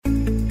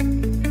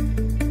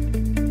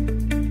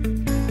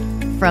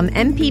From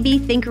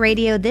MPB Think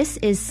Radio, this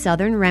is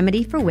Southern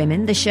Remedy for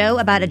Women, the show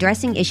about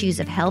addressing issues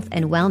of health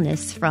and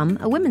wellness from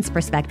a women's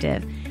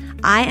perspective.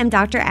 I am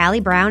Dr. Allie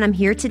Brown. I'm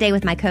here today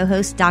with my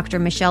co-host, Dr.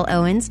 Michelle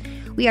Owens.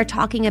 We are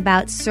talking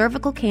about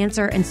cervical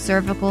cancer and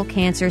cervical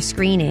cancer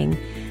screening.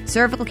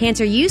 Cervical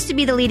cancer used to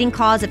be the leading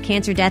cause of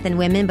cancer death in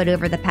women, but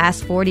over the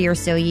past 40 or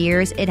so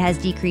years, it has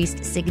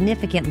decreased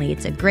significantly.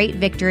 It's a great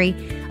victory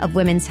of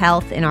women's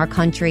health in our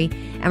country,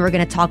 and we're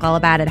going to talk all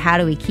about it. How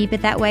do we keep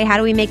it that way? How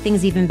do we make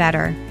things even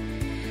better?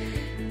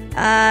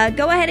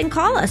 Go ahead and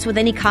call us with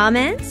any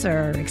comments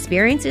or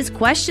experiences,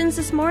 questions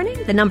this morning.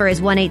 The number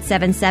is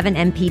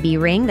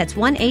 1-877-MPB-RING. That's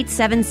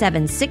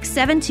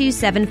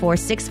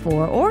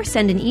 1-877-672-7464. Or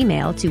send an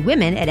email to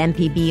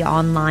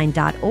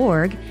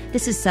women@mpbonline.org.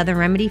 This is Southern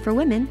Remedy for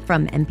Women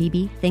from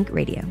MPB Think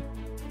Radio.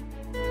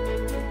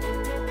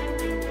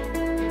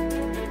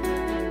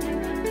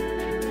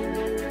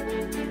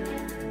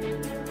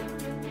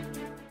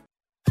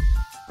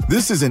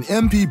 This is an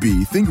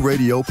MPB Think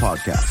Radio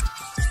podcast.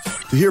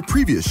 To hear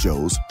previous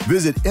shows,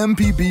 visit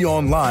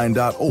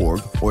mpbonline.org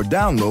or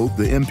download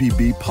the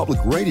MPB Public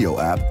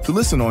Radio app to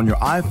listen on your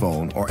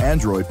iPhone or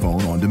Android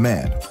phone on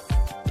demand.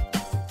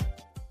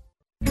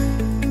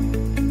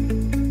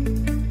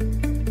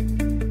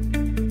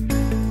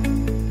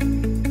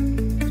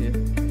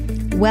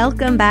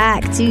 Welcome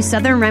back to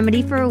Southern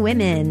Remedy for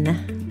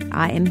Women.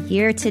 I am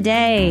here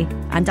today.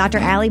 I'm Dr.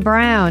 Allie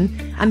Brown.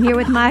 I'm here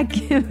with my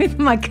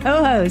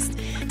co-host,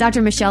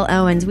 Dr. Michelle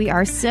Owens. We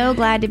are so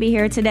glad to be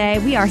here today.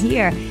 We are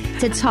here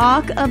to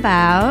talk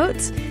about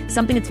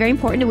something that's very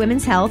important to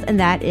women's health, and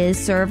that is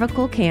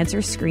cervical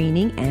cancer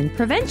screening and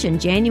prevention.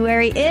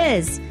 January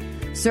is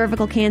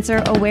Cervical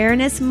Cancer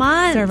Awareness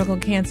Month. Cervical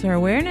Cancer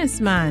Awareness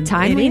Month.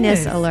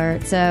 Timeliness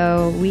alert.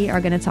 So we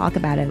are going to talk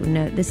about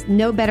it.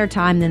 No better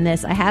time than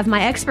this. I have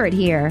my expert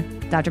here,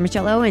 Dr.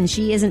 Michelle Owens.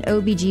 She is an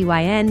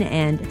OBGYN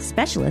and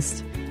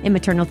specialist in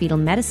maternal fetal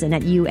medicine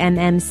at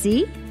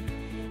UMMC.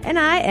 And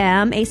I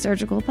am a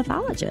surgical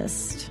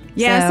pathologist.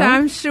 Yes, so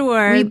I'm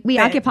sure. We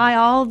occupy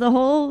the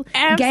whole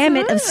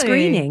gamut of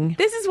screening.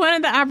 This is one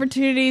of the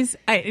opportunities.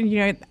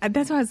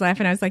 That's why I was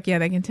laughing. I was like, yeah,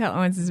 they can tell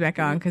Owens is back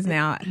on because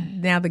now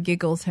the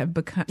giggles have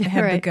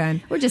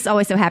begun. We're just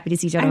always so happy to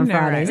see each other on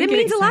Fridays. Right? It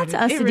means a lot to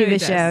us to do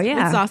this show.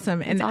 Yeah, it's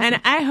awesome. And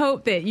I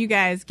hope that you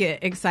guys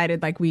get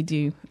excited like we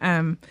do.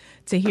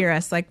 To hear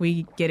us, like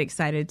we get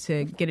excited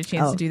to get a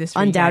chance to do this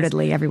for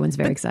undoubtedly, you guys. Everyone's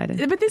very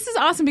excited. But this is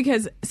awesome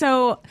because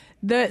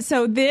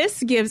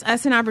this gives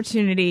us an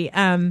opportunity,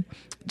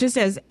 just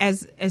as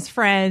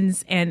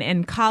friends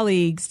and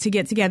colleagues, to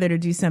get together to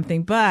do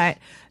something. But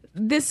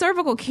this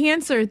cervical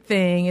cancer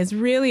thing is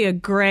really a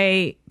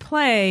great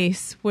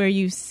place where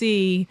you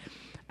see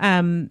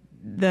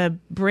the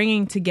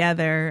bringing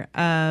together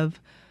of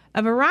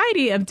a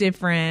variety of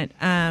different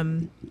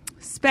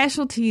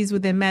specialties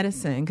within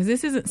medicine, because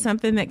this isn't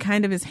something that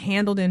kind of is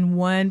handled in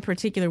one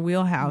particular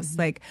wheelhouse.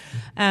 Like,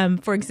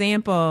 for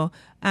example,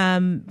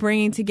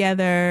 bringing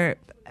together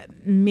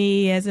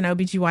me as an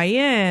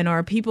OBGYN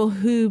or people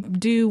who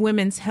do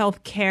women's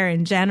health care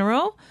in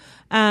general.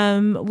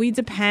 We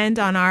depend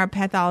on our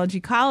pathology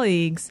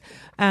colleagues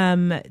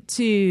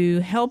to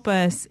help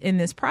us in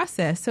this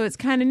process. So it's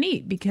kind of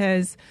neat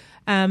because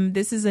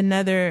this is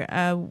another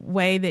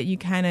way that you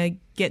kind of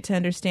get to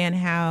understand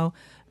how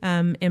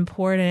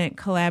important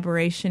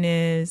collaboration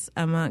is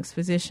amongst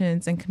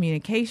physicians and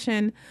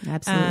communication.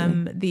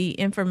 Absolutely. The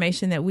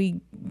information that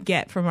we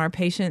get from our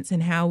patients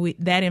and how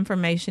that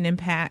information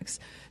impacts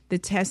the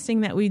testing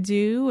that we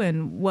do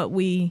and what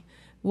we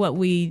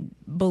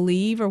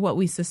believe or what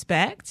we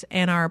suspect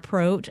and our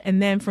approach.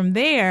 And then from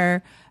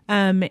there,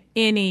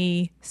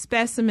 any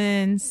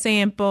specimens,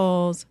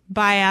 samples,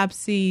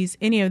 biopsies,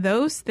 any of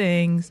those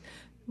things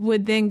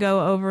would then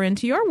go over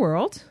into your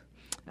world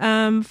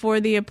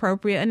for the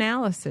appropriate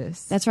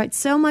analysis. That's right.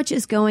 So much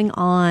is going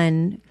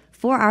on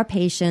for our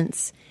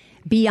patients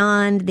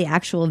beyond the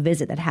actual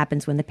visit that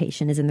happens when the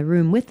patient is in the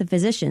room with the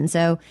physician.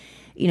 So,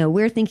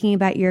 we're thinking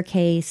about your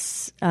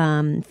case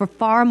for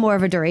far more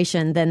of a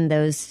duration than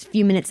those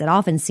few minutes that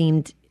often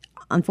seemed,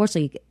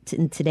 unfortunately,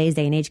 in today's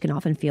day and age, can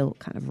often feel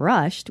kind of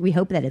rushed. We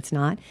hope that it's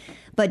not.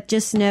 But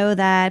just know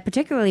that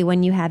particularly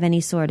when you have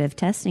any sort of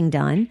testing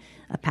done,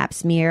 a pap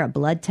smear, a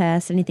blood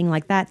test, anything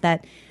like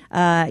that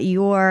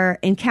your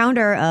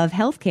encounter of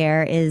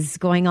healthcare is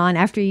going on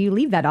after you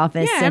leave that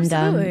office. Yeah,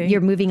 absolutely. And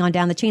you're moving on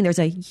down the chain. There's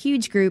a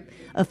huge group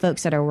of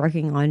folks that are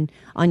working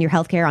on your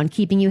healthcare, on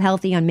keeping you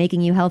healthy, on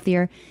making you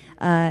healthier.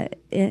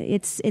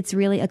 It's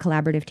really a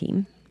collaborative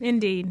team.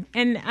 Indeed.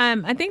 And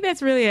I think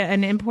that's really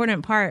an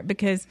important part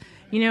because,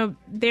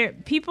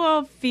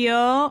 people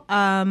feel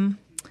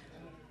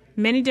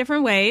many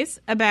different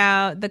ways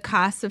about the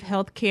costs of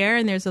healthcare,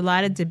 and there's a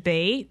lot of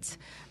debate,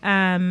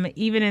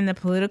 even in the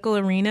political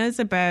arenas,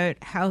 about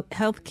how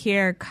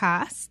healthcare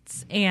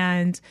costs.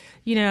 And,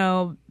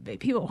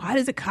 people, why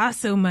does it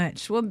cost so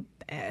much? Well,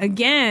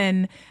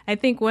 again, I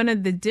think one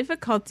of the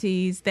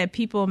difficulties that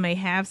people may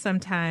have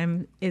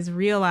sometimes is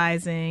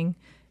realizing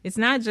it's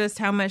not just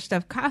how much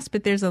stuff costs,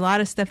 but there's a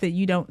lot of stuff that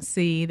you don't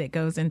see that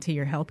goes into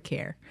your health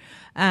care.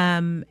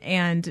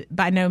 And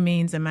by no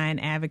means am I an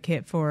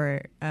advocate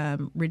for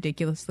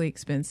ridiculously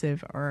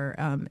expensive or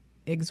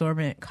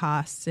exorbitant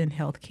costs in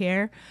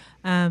healthcare,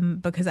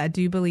 because I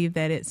do believe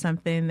that it's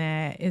something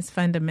that is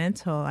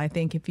fundamental. I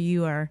think if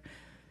you're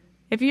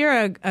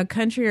a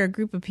country or a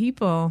group of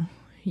people,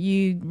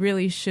 you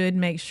really should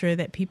make sure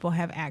that people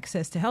have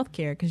access to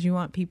healthcare, because you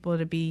want people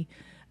to be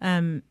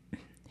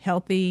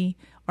healthy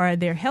or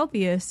their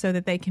healthiest so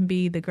that they can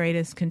be the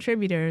greatest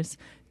contributors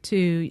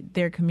to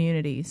their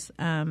communities.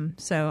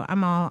 So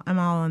I'm all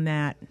on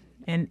that,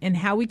 and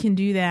how we can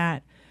do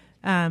that,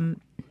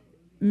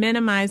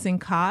 minimizing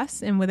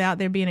costs and without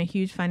there being a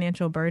huge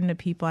financial burden to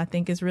people, I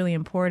think is really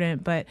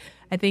important. But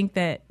I think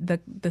that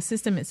the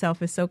system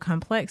itself is so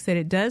complex that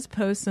it does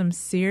pose some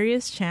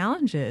serious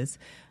challenges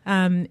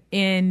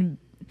in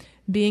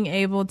being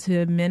able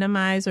to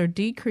minimize or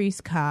decrease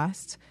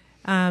costs,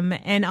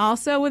 and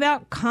also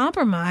without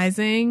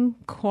compromising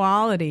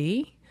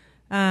quality,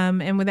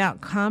 and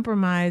without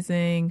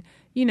compromising,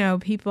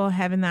 people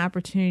having the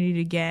opportunity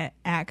to get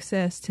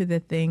access to the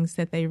things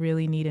that they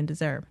really need and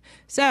deserve.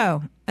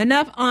 So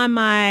enough on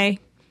my,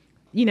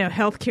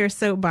 healthcare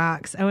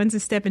soapbox. Owens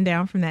is stepping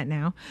down from that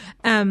now.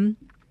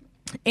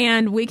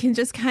 And we can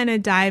just kind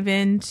of dive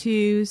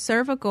into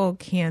cervical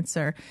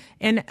cancer.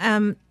 And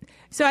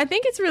so I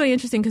think it's really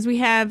interesting because we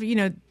have,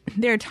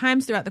 there are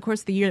times throughout the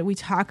course of the year that we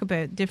talk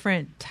about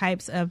different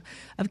types of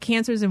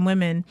cancers in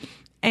women.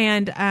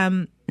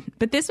 And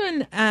but this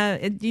one,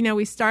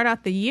 we start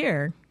out the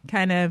year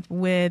kind of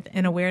with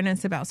an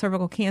awareness about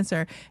cervical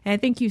cancer. And I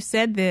think you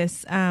said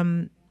this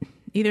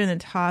either in the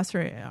toss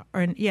or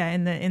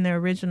in the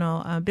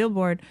original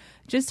billboard,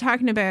 just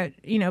talking about,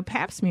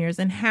 pap smears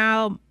and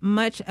how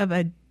much of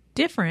a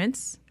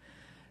difference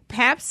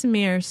pap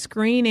smear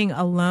screening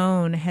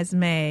alone has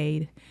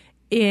made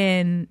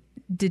in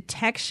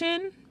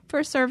detection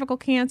for cervical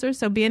cancer.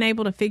 So being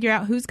able to figure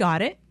out who's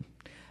got it,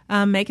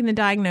 making the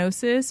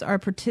diagnosis or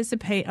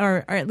participate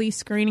or at least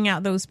screening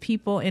out those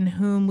people in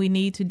whom we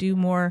need to do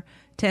more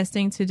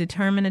testing to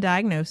determine a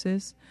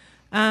diagnosis.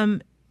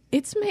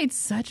 It's made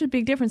such a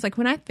big difference. Like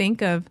when I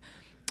think of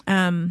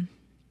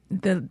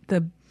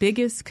the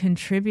biggest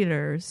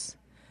contributors,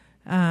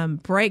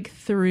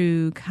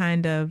 breakthrough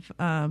kind of,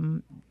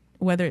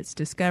 whether it's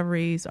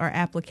discoveries or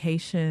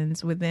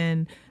applications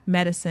within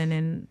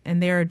medicine,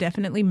 and there are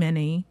definitely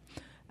many.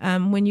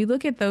 When you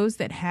look at those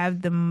that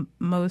have the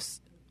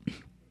most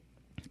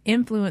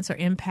influence or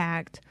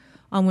impact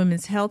on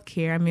women's health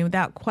care, I mean,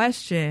 without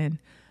question,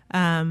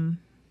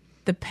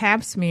 the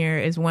pap smear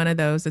is one of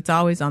those that's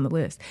always on the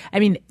list. I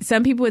mean,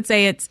 some people would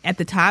say it's at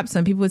the top.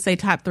 Some people would say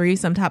top 3,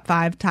 some top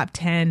 5, top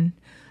 10.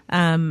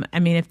 I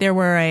mean, if there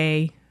were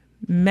a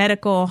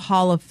medical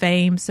hall of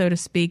fame, so to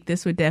speak,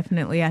 this would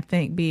definitely, I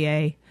think, be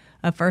a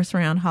first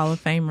round Hall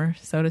of Famer,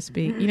 so to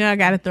speak. I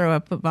got to throw a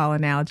football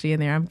analogy in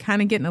there. I'm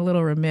kind of getting a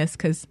little remiss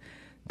because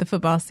the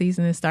football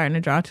season is starting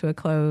to draw to a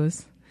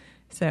close.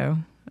 So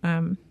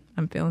I'm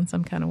feeling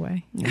some kind of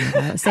way.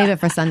 Save it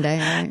for Sunday,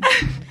 right?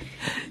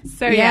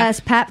 So yes,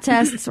 pap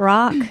tests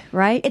rock,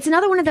 right? It's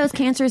another one of those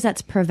cancers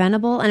that's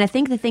preventable, and I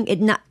think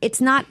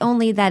it's not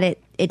only that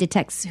it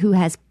detects who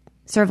has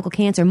cervical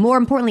cancer. More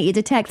importantly, it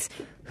detects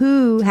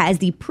who has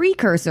the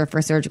precursor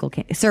for cervical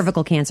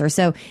cancer.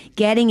 So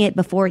getting it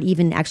before it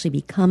even actually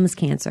becomes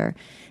cancer.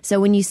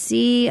 So when you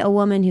see a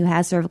woman who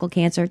has cervical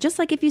cancer, just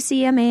like if you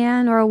see a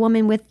man or a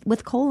woman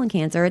with colon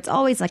cancer, it's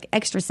always like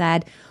extra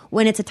sad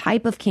when it's a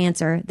type of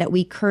cancer that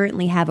we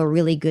currently have a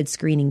really good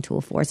screening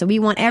tool for. So we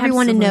want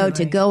everyone to know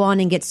to go on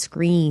and get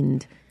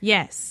screened.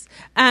 Yes.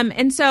 And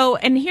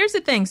here's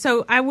the thing.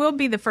 So I will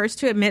be the first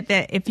to admit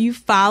that if you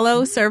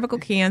follow cervical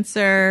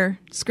cancer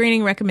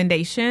screening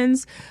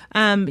recommendations,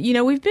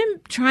 we've been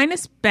trying to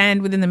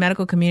spend within the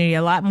medical community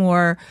a lot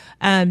more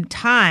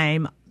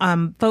time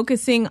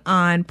focusing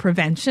on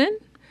prevention.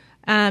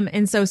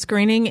 And so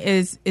screening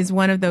is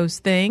one of those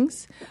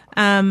things.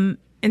 And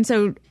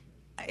so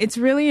it's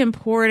really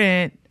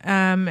important.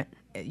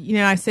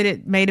 I said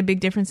it made a big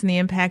difference in the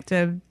impact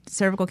of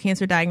cervical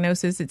cancer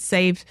diagnosis. It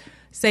saved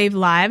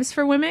lives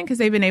for women because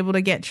they've been able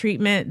to get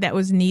treatment that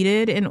was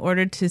needed in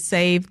order to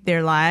save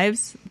their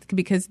lives,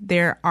 because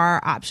there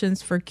are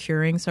options for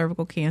curing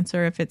cervical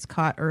cancer if it's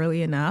caught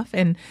early enough.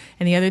 And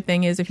the other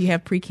thing is, if you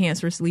have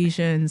precancerous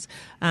lesions,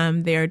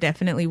 there are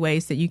definitely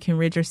ways that you can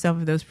rid yourself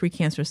of those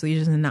precancerous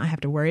lesions and not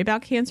have to worry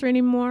about cancer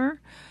anymore.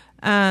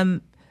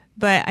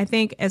 But I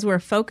think as we're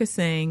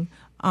focusing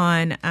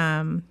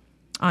on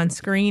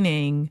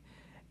screening,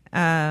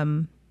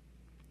 and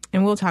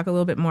we'll talk a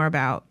little bit more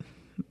about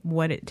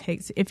what it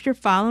takes. If you're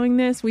following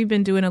this, we've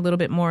been doing a little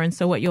bit more. And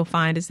so what you'll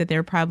find is that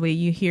you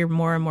hear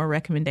more and more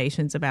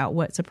recommendations about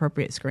what's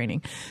appropriate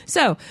screening.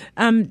 So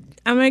I'm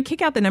going to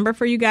kick out the number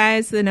for you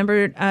guys, the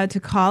number to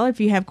call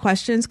if you have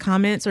questions,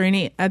 comments, or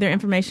any other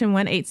information,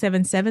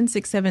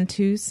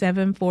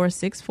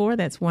 1-877-672-7464.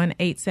 That's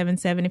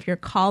 1-877. If you're a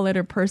call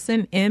letter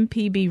person,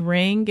 MPB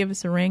ring, give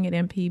us a ring at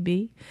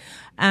MPB.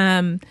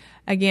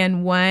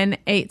 Again,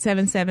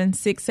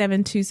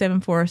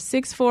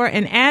 1-877-672-7464.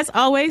 And as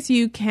always,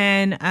 you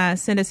can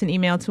send us an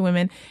email to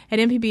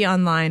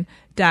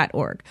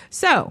women@mpbonline.org.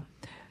 So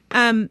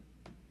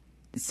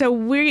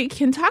we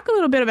can talk a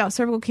little bit about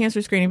cervical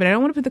cancer screening, but I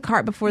don't want to put the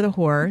cart before the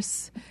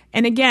horse.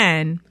 And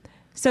again,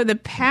 so the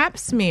Pap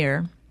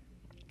smear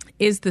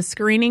is the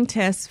screening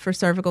test for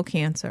cervical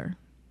cancer.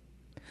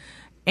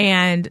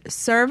 And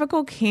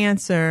cervical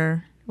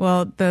cancer,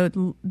 well,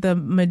 the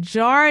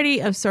majority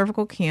of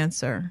cervical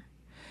cancer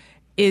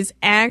is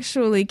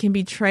actually can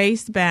be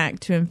traced back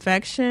to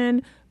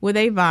infection with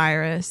a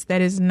virus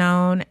that is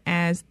known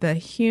as the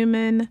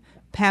human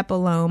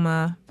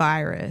papilloma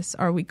virus,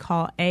 or we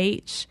call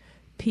H,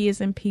 P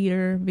as in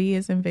Peter, V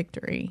as in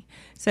victory.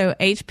 So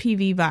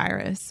HPV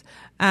virus.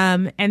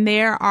 And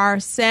there are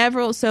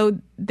several. So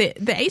the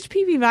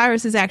HPV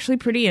virus is actually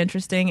pretty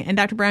interesting. And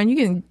Dr. Brown, you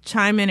can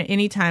chime in at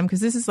any time because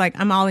this is like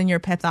I'm all in your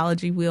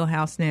pathology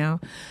wheelhouse now.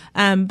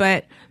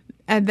 But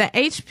the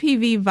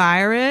HPV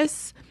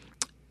virus,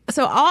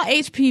 so all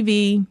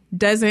HPV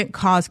doesn't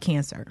cause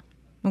cancer,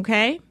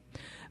 okay?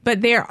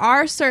 But there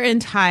are certain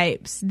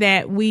types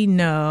that we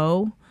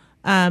know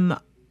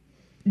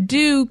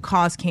do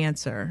cause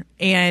cancer,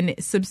 and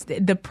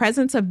the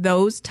presence of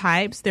those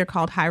types, they're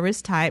called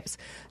high-risk types,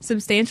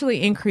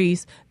 substantially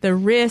increase the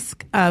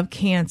risk of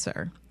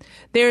cancer.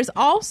 There are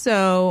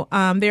also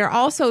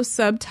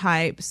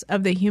subtypes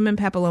of the human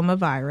papilloma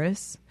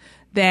virus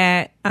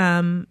that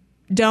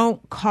don't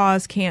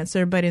cause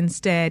cancer, but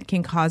instead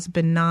can cause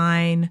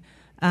benign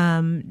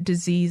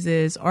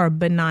diseases or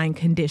benign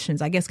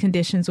conditions. I guess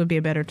conditions would be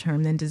a better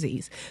term than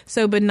disease.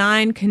 So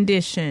benign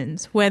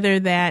conditions,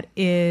 whether that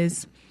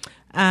is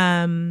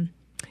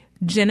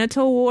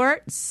genital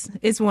warts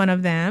is one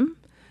of them,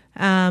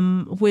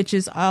 which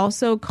is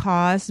also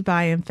caused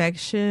by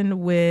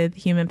infection with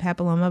human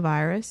papilloma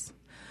virus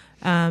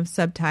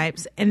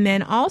subtypes. And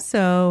then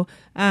also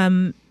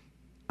our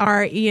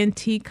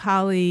ENT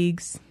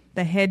colleagues,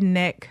 the head and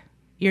neck,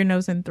 ear,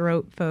 nose, and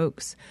throat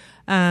folks,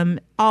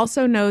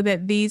 also know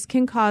that these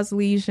can cause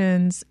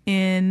lesions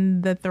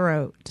in the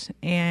throat,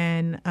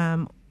 and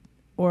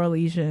oral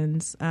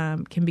lesions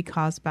can be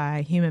caused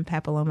by human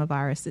papilloma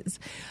viruses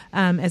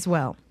as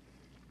well.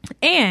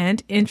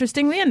 And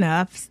interestingly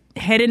enough,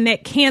 head and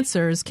neck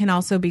cancers can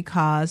also be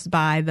caused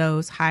by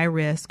those high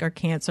risk or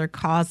cancer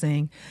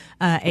causing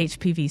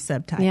HPV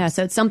subtypes. Yeah,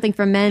 so it's something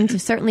for men to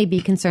certainly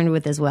be concerned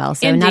with as well.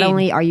 So Indeed. Not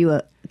only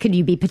could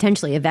you be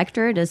potentially a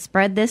vector to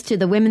spread this to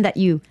the women that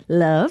you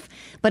love,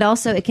 but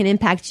also it can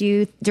impact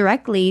you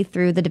directly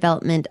through the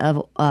development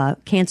of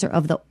cancer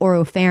of the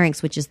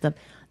oropharynx, which is the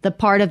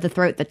part of the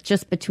throat that's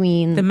just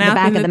between the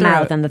back of the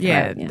mouth and the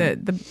throat. Yeah,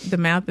 the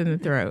mouth and the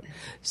throat.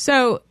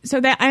 So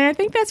that, and I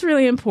think that's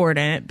really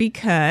important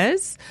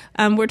because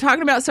we're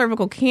talking about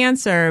cervical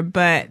cancer,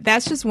 but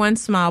that's just one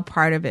small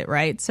part of it,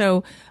 right?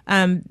 So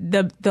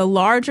the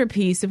larger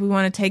piece, if we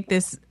want to take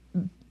this,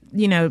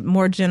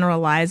 more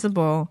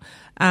generalizable,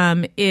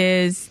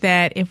 is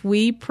that if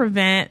we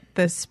prevent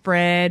the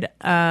spread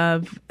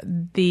of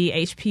the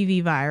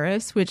HPV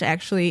virus, which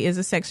actually is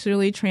a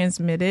sexual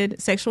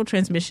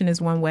transmission is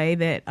one way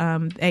that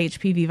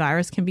HPV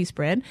virus can be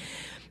spread.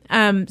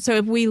 So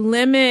if we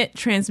limit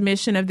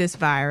transmission of this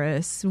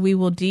virus, we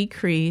will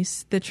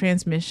decrease the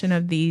transmission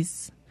of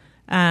these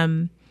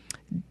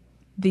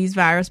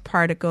virus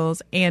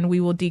particles, and we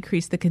will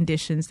decrease the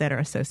conditions that are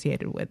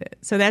associated with it.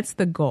 So that's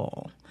the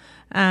goal.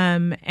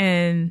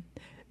 And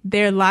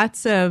there are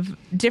lots of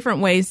different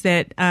ways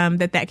that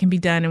that can be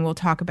done, and we'll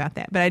talk about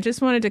that. But I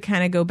just wanted to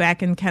kind of go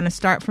back and kind of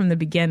start from the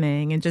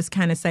beginning and just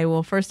kind of say,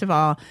 well, first of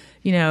all,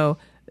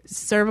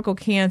 cervical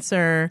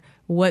cancer,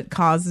 what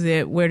causes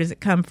it? Where does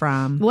it come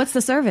from? What's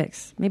the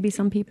cervix? Maybe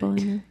some people.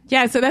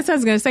 Yeah, so that's what I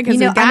was going to say, because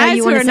the guys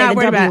who are not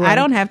worried about it, I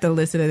don't have to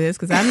listen to this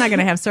because I'm not going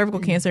to have cervical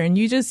cancer. And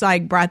you just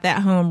brought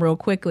that home real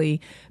quickly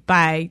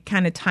by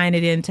kind of tying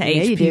it into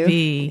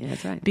HPV. Yeah,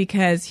 that's right.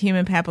 Because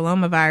human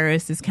papilloma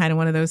virus is kind of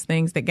one of those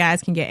things that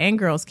guys can get and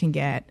girls can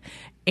get.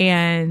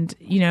 And,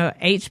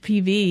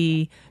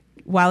 HPV,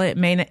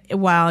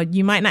 while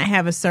you might not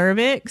have a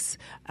cervix,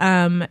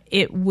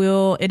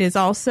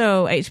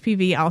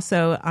 HPV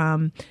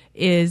also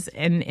is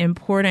an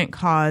important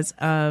cause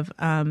of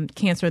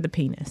cancer of the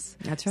penis.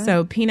 That's right.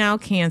 So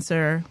penile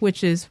cancer,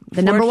 which is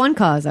the number one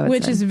cause, I would say.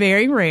 Which is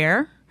very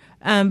rare,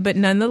 but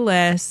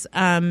nonetheless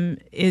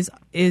is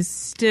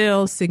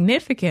still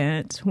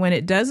significant when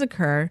it does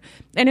occur,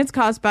 and it's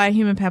caused by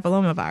human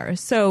papilloma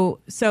virus. So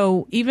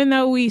even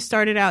though we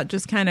started out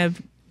just kind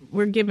of,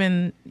 we're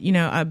given,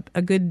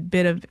 a good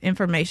bit of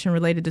information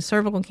related to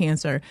cervical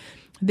cancer.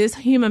 This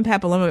human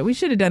papilloma, we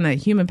should have done a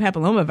human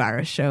papilloma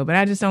virus show, but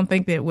I just don't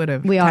think that it would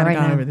have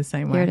gone over the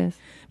same way. Here it is.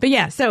 But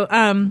yeah, so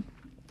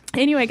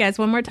anyway, guys,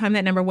 one more time,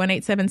 that number,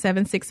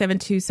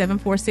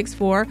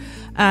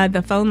 1-877-672-7464.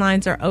 The phone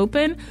lines are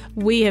open.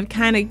 We have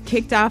kind of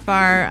kicked off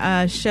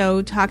our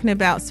show talking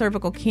about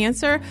cervical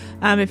cancer.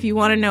 If you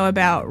want to know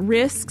about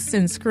risks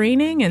and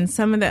screening and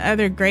some of the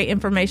other great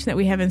information that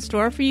we have in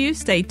store for you,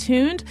 stay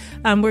tuned.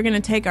 We're going to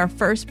take our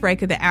first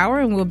break of the hour,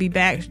 and we'll be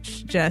back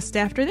just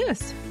after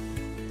this.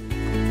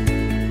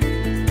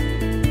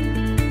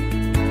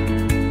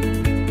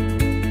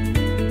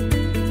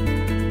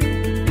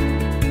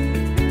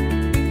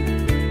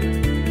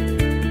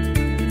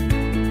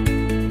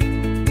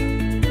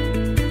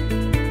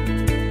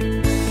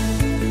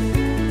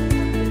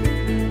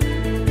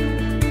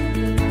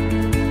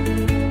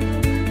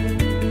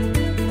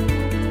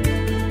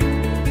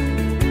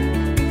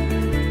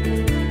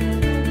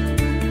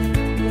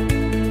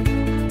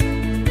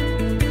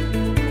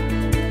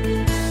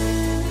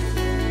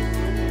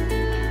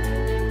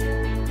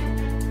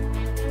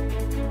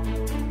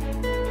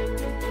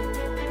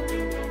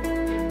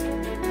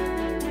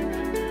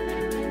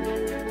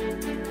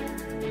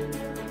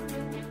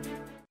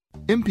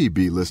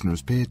 MPB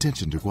listeners pay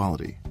attention to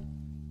quality.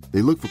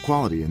 They look for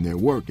quality in their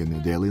work and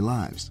their daily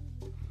lives.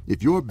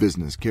 If your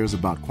business cares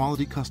about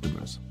quality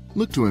customers,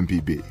 look to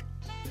MPB.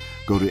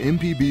 Go to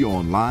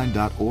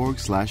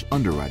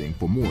mpbonline.org/underwriting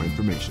for more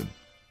information.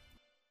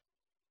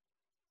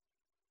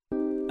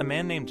 A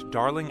man named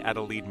Darling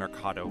Adelaide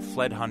Mercado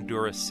fled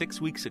Honduras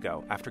 6 weeks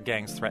ago after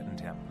gangs threatened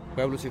him.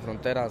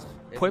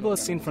 Pueblos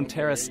Sin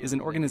Fronteras is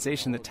an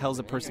organization that tells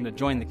a person to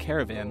join the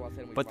caravan,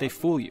 but they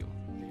fool you.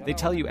 They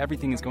tell you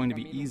everything is going to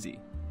be easy.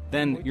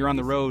 Then you're on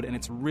the road and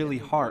it's really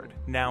hard.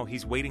 Now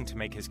he's waiting to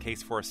make his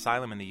case for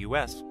asylum in the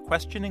U.S.,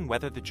 questioning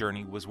whether the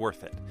journey was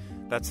worth it.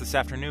 That's this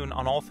afternoon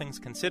on All Things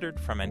Considered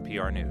from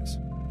NPR News.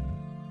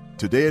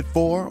 Today at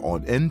 4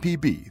 on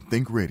NPB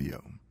Think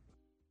Radio.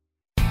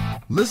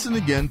 Listen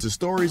again to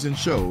stories and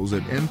shows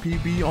at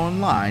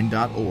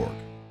mpbonline.org.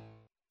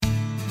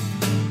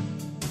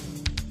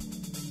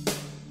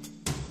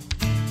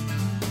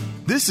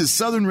 This is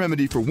Southern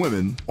Remedy for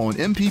Women on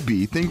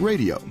MPB Think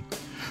Radio.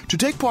 To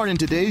take part in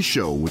today's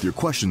show with your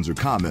questions or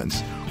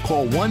comments,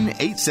 call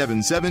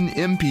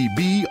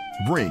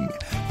 1-877-MPB-RING.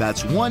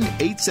 That's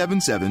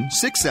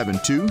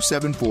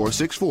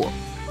 1-877-672-7464.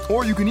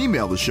 Or you can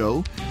email the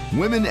show,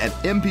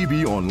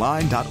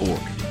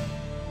 women@mpbonline.org.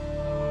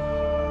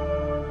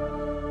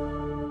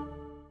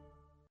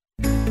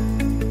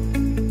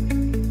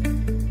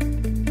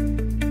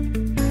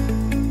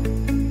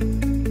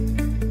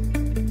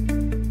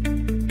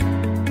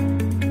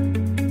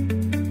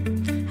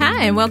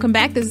 And welcome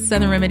back. This is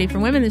Southern Remedy for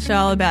Women, the show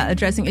all about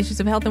addressing issues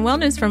of health and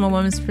wellness from a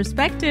woman's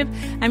perspective.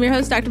 I'm your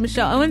host, Dr.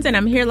 Michelle Owens, and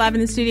I'm here live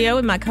in the studio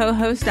with my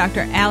co-host,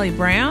 Dr. Allie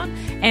Brown.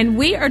 And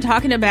we are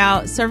talking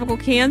about cervical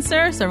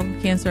cancer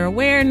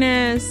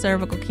awareness,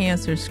 cervical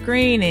cancer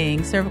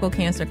screening, cervical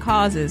cancer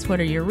causes. What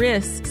are your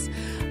risks?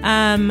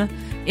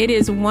 It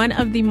is one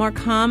of the more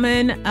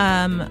common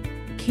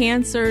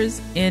cancers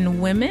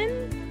in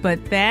women,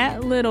 but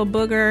that little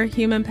booger,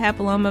 human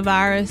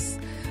papillomavirus,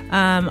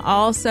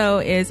 also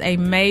is a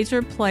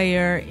major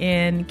player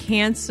in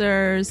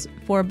cancers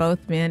for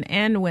both men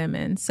and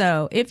women.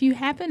 So if you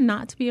happen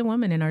not to be a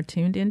woman and are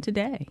tuned in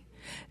today,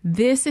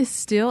 this is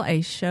still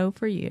a show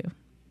for you.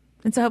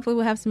 And so hopefully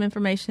we'll have some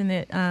information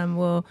that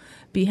will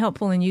be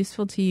helpful and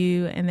useful to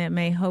you, and that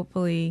may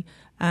hopefully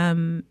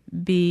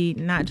be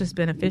not just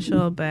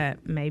beneficial,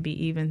 but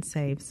maybe even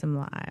save some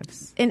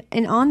lives. And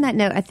on that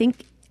note, I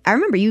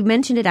remember you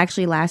mentioned it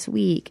actually last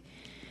week,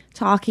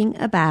 talking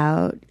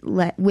about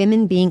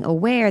women being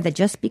aware that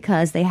just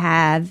because they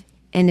have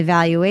an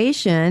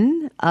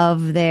evaluation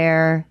of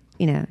their,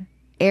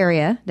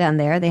 area down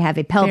there, they have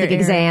a pelvic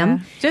exam.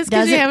 Just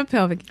because you have a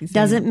pelvic exam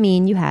doesn't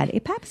mean you had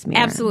a pap smear.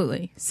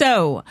 Absolutely.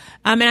 So,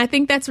 and I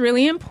think that's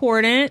really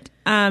important.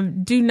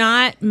 Do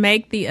not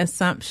make the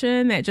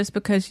assumption that just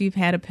because you've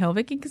had a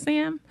pelvic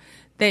exam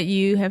that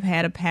you have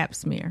had a pap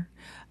smear.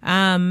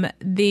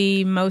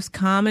 The most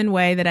common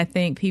way that I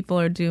think people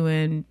are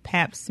doing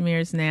pap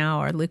smears now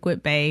are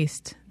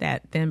liquid-based,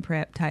 that thin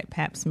prep type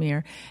pap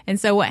smear. And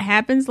so what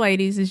happens,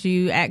 ladies, is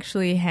you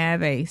actually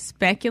have a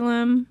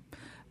speculum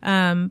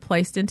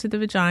placed into the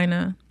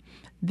vagina.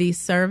 The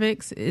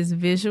cervix is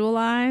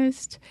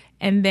visualized,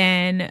 and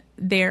then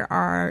there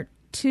are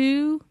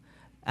two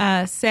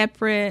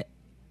separate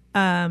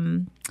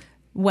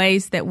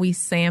ways that we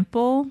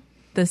sample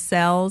the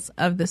cells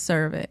of the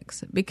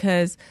cervix,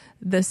 because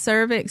the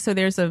cervix, so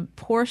there's a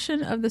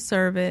portion of the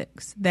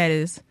cervix that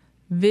is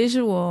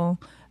visual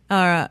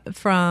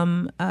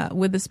from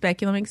with the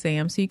speculum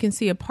exam, so you can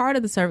see a part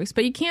of the cervix,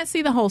 but you can't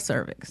see the whole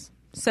cervix.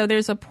 So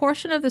there's a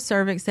portion of the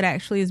cervix that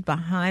actually is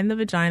behind the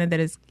vagina that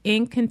is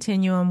in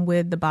continuum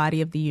with the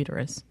body of the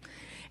uterus.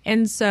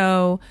 And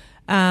so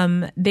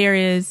there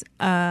is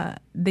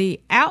the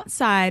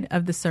outside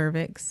of the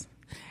cervix,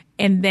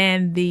 and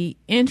then the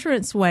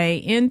entranceway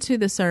into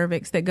the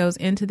cervix that goes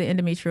into the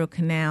endometrial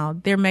canal.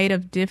 They're made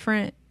of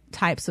different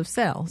types of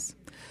cells.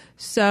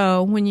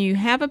 So when you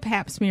have a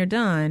pap smear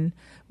done,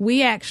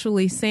 we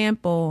actually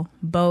sample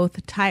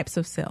both types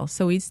of cells.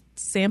 So we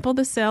sample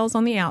the cells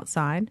on the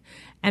outside,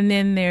 and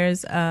then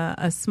there's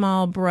a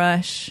small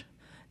brush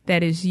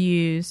that is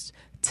used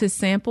to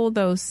sample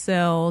those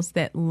cells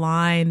that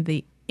line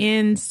the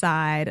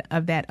inside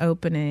of that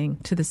opening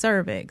to the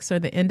cervix, or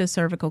the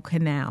endocervical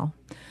canal.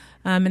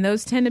 And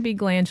those tend to be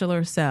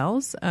glandular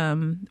cells,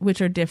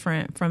 which are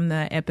different from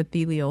the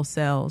epithelial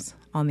cells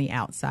on the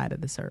outside of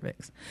the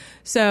cervix.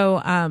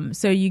 So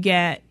you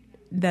get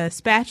the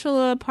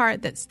spatula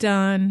part that's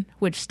done,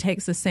 which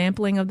takes a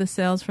sampling of the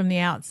cells from the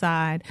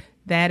outside.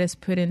 That is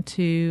put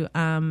into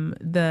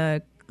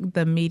the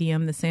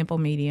medium, the sample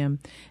medium,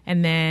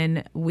 and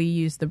then we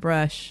use the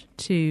brush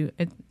to.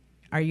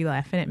 Are you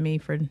laughing at me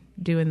for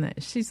doing that?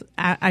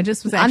 I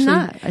just was actually.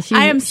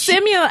 I'm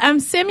not. I'm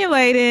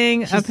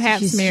simulating a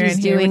pap smear in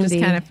here, which is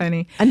kind of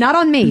funny. Not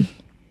on me,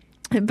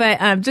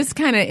 but just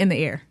kind of in the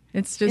air.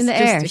 It's just in the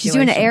air. She's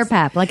doing an air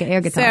pap, like an air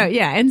guitar. So,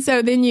 yeah. And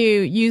so then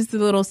you use the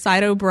little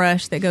cyto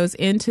brush that goes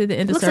into the endocervical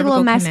canal. It looks like a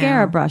little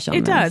mascara brush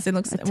almost. It does. It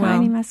looks a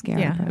tiny mascara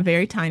yeah, brush. A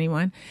very tiny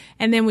one.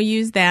 And then we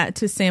use that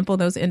to sample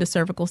those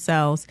endocervical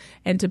cells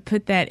and to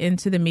put that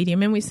into the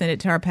medium, and we send it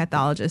to our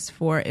pathologist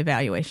for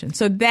evaluation.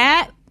 So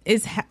that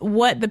is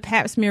what the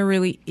pap smear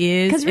really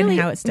is really,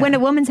 and how it's done. When a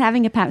woman's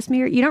having a pap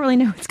smear, you don't really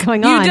know what's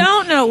going on. You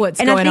don't know what's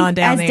going on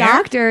down there. As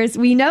doctors,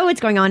 we know what's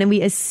going on, and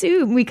we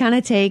assume, we kind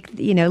of take,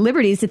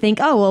 liberties to think,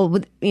 oh,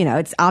 well,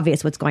 it's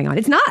obvious what's going on.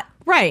 It's not.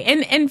 Right.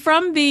 And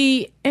from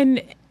the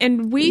and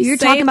we You're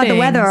say talking about the things,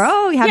 weather.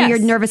 Oh, you're having yes.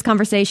 your nervous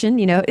conversation,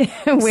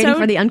 waiting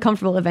for the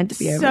uncomfortable event to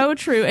be over. So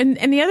true.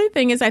 And the other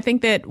thing is, I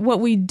think that what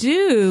we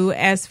do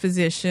as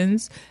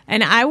physicians,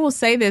 and I will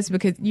say this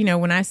because,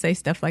 when I say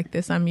stuff like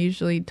this, I'm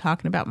usually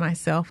talking about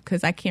myself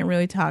because I can't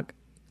really talk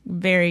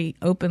very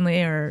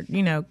openly or,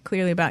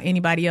 clearly about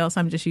anybody else.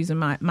 I'm just using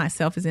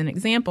myself as an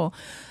example.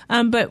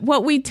 But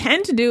what we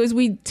tend to do is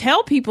we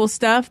tell people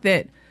stuff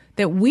that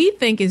we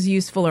think is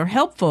useful or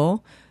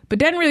helpful, but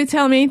doesn't really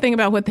tell them anything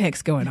about what the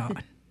heck's going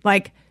on.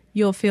 Like,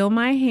 you'll feel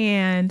my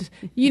hand,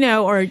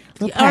 or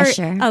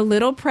a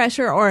little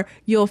pressure, or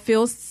you'll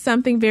feel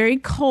something very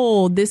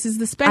cold. This is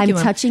the speculum.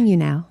 I'm touching you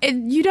now.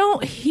 You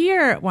don't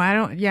hear. Well, I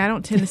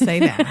don't tend to say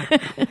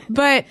that,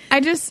 but I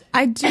do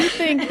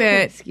think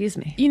that. Excuse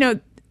me.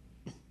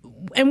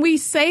 And we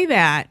say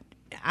that.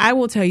 I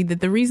will tell you that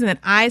the reason that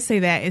I say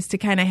that is to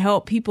kind of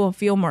help people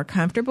feel more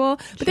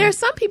comfortable. But there are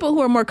some people who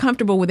are more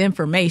comfortable with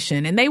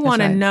information and they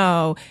want to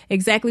know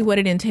exactly what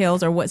it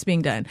entails or what's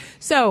being done.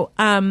 So,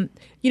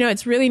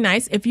 it's really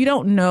nice if you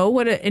don't know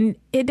and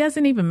it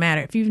doesn't even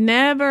matter. If you've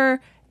never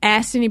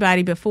asked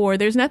anybody before,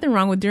 there's nothing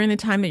wrong with during the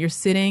time that you're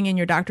sitting in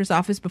your doctor's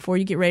office before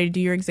you get ready to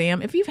do your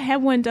exam. If you've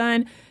had one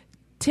done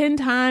 10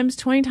 times,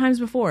 20 times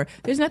before,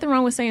 there's nothing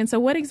wrong with saying, so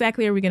what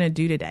exactly are we going to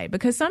do today?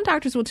 Because some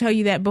doctors will tell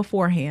you that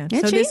beforehand.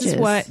 It so changes.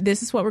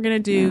 this is what we're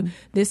going to do. Yeah.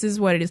 This is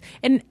what it is.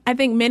 And I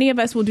think many of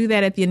us will do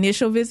that at the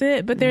initial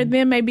visit, but there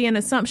then may be an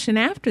assumption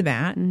after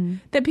that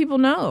that people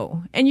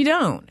know and you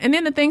don't. And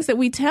then the things that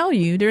we tell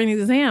you during the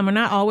exam are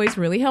not always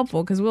really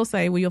helpful because we'll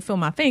say, well, you'll feel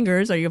my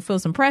fingers or you'll feel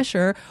some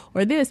pressure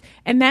or this.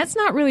 And that's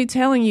not really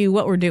telling you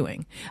what we're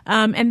doing.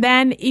 And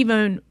then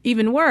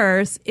even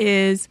worse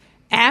is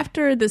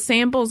after the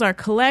samples are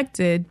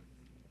collected,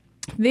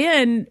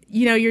 then,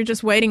 you're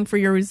just waiting for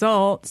your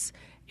results.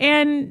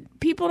 And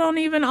people don't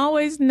even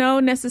always know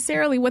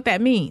necessarily what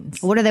that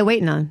means. What are they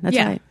waiting on? That's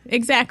right.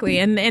 Exactly.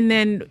 And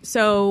then,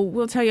 so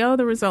we'll tell you,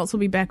 the results will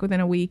be back within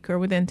a week or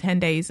within 10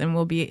 days and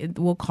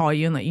we'll call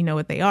you and let you know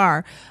what they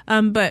are.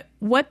 But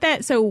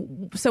so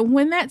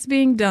when that's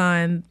being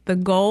done, the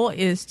goal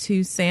is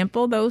to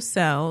sample those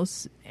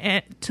cells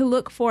to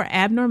look for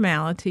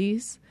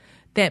abnormalities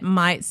that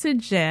might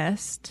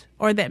suggest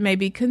or that may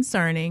be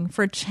concerning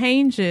for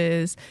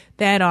changes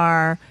that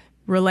are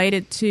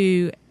related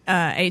to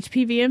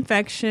HPV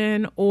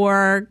infection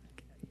or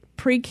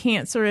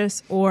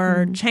precancerous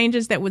or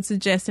changes that would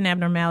suggest an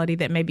abnormality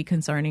that may be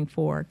concerning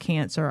for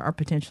cancer or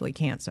potentially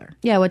cancer.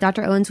 Yeah, what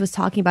Dr. Owens was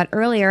talking about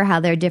earlier, how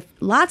there are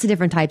lots of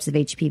different types of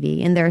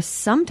HPV, and there are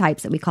some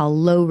types that we call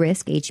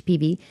low-risk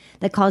HPV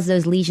that cause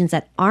those lesions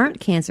that aren't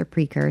cancer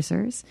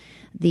precursors,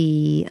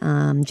 the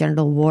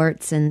genital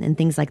warts and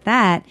things like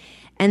that.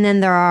 And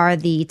then there are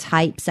the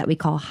types that we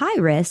call high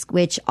risk,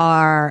 which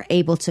are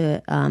able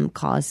to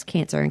cause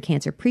cancer and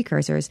cancer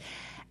precursors.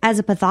 As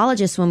a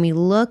pathologist, when we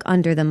look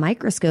under the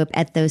microscope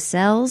at those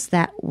cells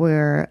that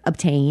were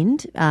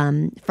obtained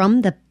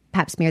from the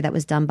pap smear that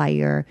was done by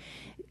your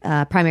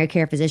primary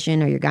care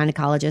physician or your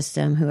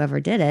gynecologist,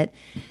 whoever did it,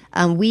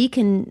 we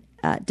can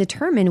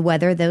determine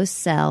whether those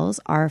cells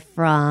are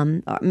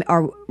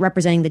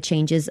representing the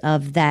changes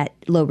of that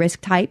low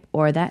risk type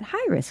or that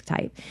high risk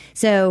type.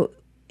 So,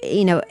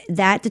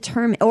 that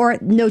determine, or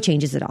no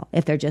changes at all.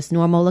 If they're just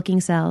normal looking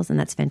cells, and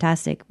that's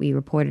fantastic, we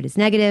report it as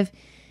negative,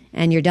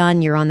 and you're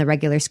done. You're on the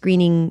regular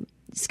screening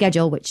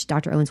schedule, which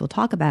Dr. Owens will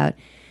talk about.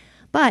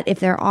 But if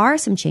there are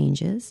some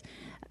changes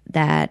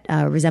that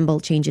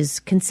resemble changes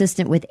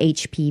consistent with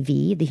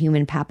HPV, the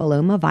human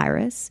papilloma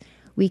virus,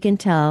 we can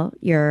tell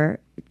your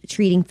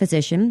treating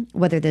physician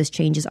whether those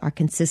changes are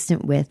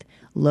consistent with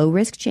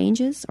low-risk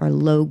changes or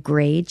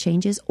low-grade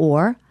changes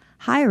or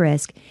high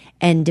risk.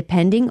 And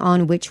depending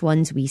on which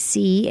ones we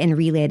see and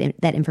relay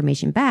that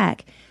information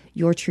back,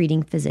 your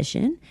treating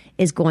physician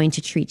is going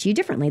to treat you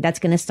differently. That's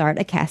going to start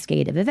a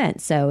cascade of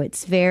events. So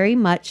it's very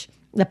much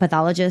the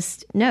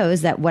pathologist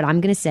knows that what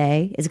I'm going to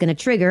say is going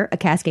to trigger a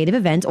cascade of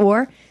events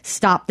or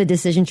stop the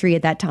decision tree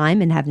at that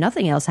time and have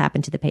nothing else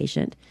happen to the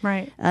patient.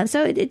 Right.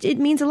 So it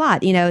means a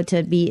lot,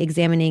 to be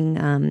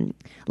examining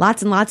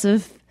lots and lots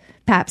of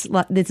PAPs.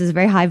 This is a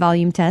very high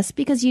volume test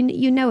because it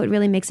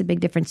really makes a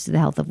big difference to the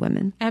health of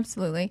women.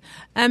 Absolutely.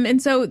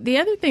 And so the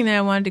other thing that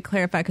I wanted to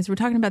clarify, because we're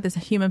talking about this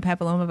human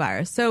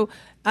papillomavirus. So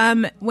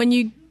when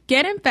you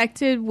get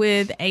infected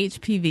with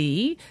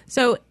HPV,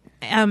 so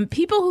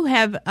people who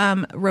have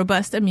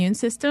robust immune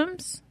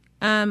systems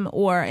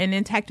or an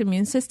intact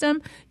immune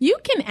system, you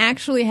can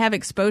actually have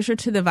exposure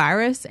to the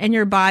virus and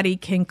your body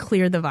can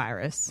clear the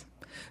virus.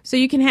 So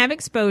you can have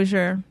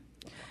exposure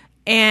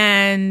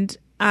and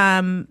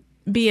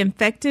be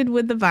infected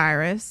with the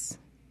virus,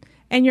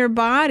 and your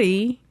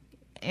body,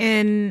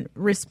 in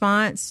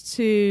response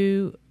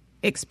to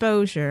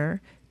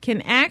exposure,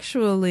 can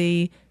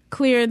actually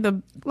clear the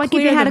like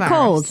if you had a virus.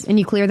 cold and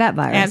you clear that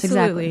virus.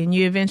 Absolutely. Exactly. And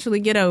you eventually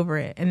get over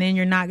it, and then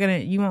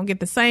you won't get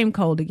the same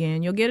cold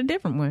again. You'll get a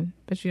different one,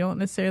 but you don't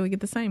necessarily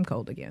get the same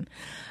cold again.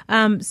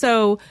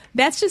 So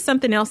that's just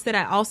something else that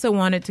I also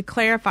wanted to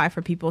clarify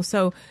for people.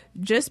 So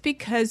just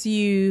because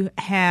you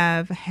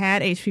have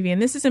had HPV,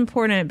 and this is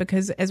important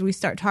because as we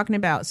start talking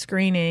about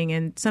screening,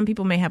 and some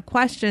people may have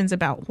questions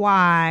about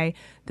why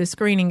the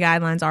screening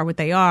guidelines are what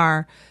they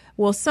are.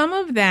 Well, some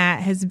of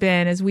that has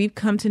been as we've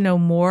come to know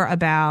more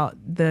about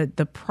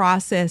the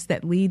process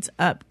that leads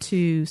up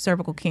to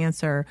cervical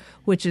cancer,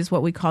 which is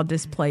what we call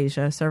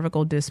dysplasia,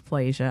 cervical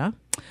dysplasia.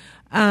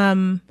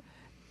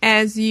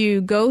 As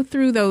you go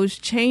through those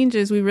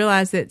changes, we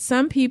realize that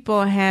some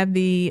people have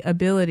the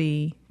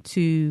ability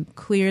to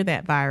clear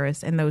that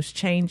virus, and those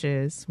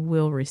changes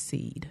will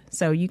recede.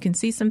 So you can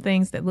see some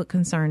things that look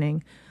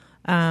concerning.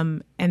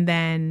 And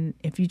then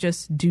if you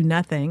just do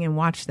nothing and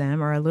watch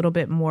them, or a little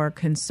bit more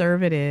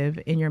conservative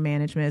in your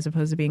management as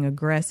opposed to being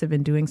aggressive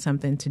and doing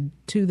something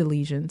to the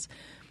lesions,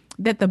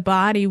 that the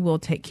body will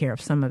take care of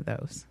some of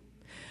those.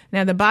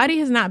 Now, the body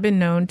has not been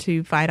known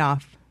to fight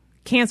off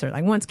cancer.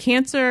 Like once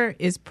cancer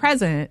is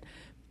present,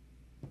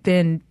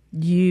 then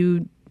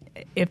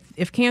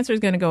if cancer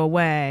is going to go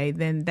away,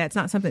 then that's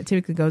not something that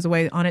typically goes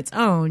away on its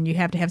own. You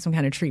have to have some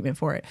kind of treatment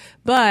for it.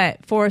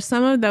 But for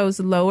some of those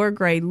lower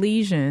grade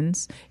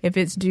lesions, if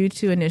it's due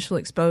to initial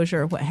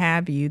exposure or what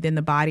have you, then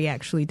the body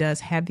actually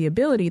does have the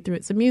ability through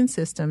its immune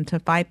system to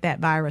fight that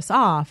virus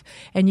off.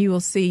 And you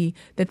will see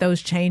that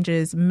those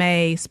changes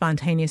may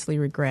spontaneously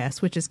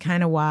regress, which is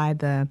kind of why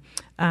the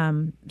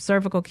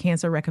cervical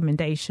cancer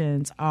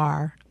recommendations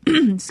are,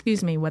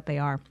 what they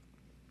are.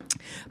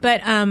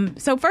 But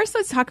so first,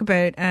 let's talk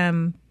about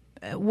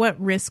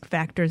what risk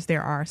factors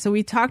there are. So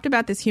we talked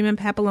about this human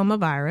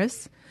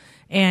papillomavirus,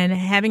 and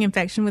having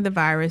infection with the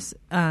virus,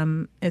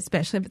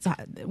 especially if it's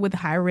with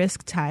high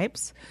risk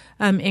types,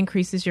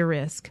 increases your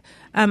risk.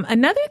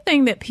 Another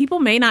thing that people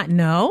may not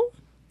know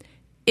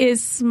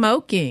is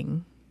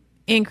smoking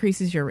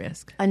increases your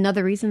risk.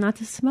 Another reason not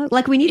to smoke.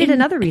 Like we needed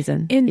another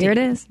reason. Here it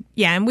is.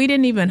 Yeah, and we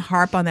didn't even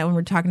harp on that when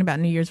we're talking about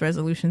New Year's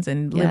resolutions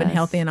and living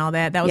healthy and all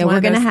that. That was we're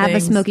going to have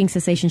things. a smoking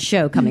cessation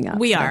show coming up.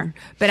 We are.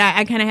 But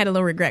I kind of had a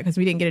little regret because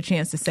we didn't get a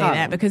chance to say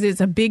that because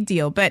it's a big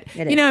deal. But,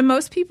 and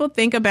most people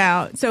think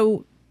about,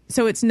 so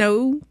it's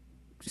no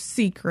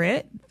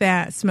secret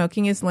that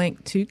smoking is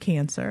linked to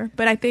cancer.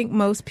 But I think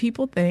most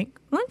people think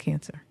lung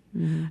cancer.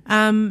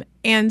 Mm-hmm.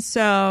 And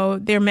so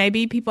there may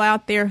be people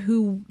out there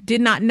who did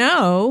not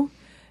know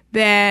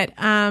that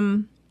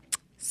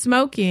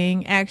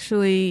smoking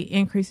actually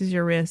increases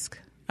your risk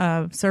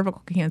of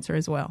cervical cancer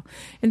as well.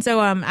 And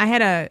so I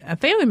had a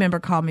family member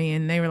call me,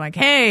 and they were like,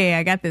 hey,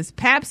 I got this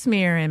pap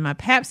smear, and my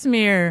pap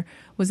smear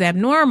was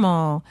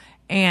abnormal.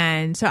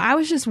 And so I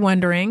was just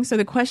wondering, so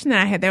the question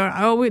that I had,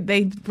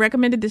 they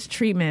recommended this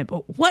treatment,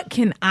 but what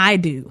can I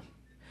do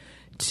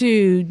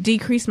to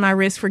decrease my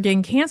risk for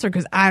getting cancer?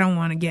 Because I don't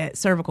want to get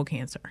cervical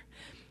cancer.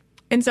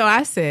 And so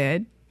I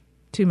said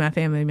to my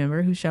family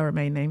member, who shall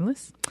remain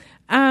nameless,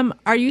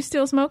 are you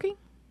still smoking?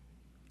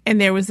 And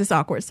there was this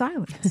awkward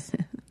silence.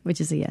 Which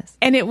is a yes.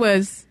 And it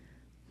was,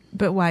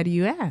 but why do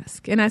you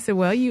ask? And I said,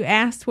 well, you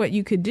asked what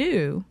you could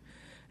do.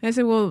 And I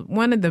said, well,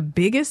 one of the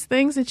biggest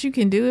things that you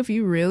can do if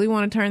you really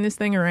want to turn this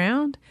thing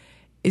around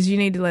is you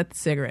need to let the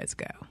cigarettes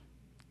go.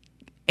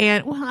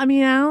 And, well, I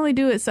mean, I only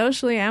do it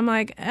socially. I'm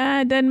like,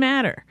 it doesn't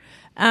matter.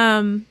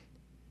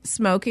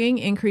 Smoking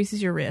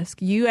increases your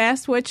risk. You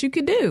asked what you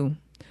could do.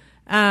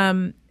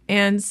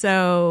 And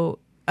so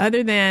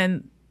other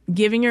than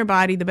giving your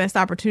body the best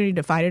opportunity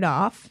to fight it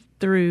off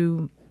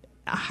through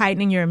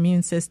heightening your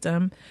immune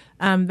system,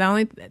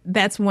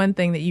 that's one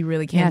thing that you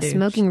really can do. Yeah,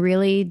 smoking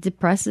really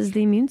depresses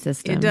the immune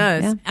system. It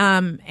does. Yeah.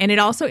 And it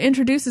also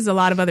introduces a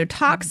lot of other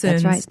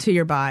toxins to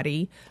your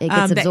body. It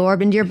gets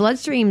absorbed into your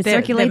bloodstream,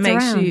 circulates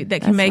around.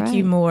 That can make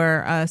you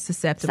more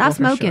susceptible. Stop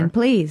smoking,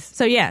 please.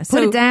 So, yeah.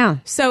 Put it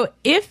down. So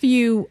if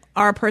you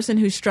are a person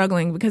who's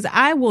struggling, because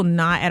I will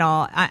not at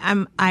all,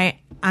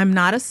 I'm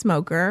not a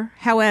smoker.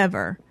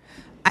 However,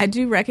 I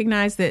do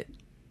recognize that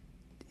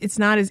it's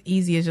not as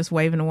easy as just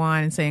waving a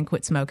wand and saying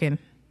quit smoking.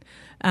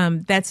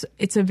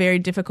 It's a very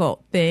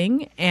difficult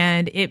thing,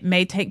 and it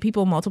may take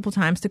people multiple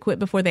times to quit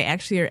before they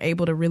actually are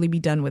able to really be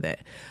done with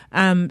it.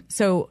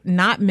 So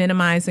not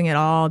minimizing at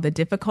all the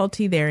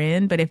difficulty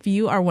therein, but if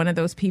you are one of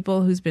those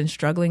people who's been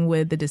struggling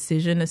with the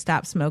decision to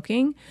stop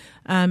smoking,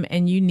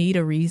 and you need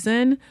a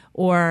reason,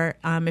 or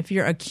if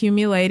you're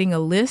accumulating a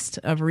list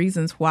of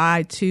reasons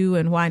why to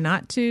and why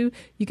not to,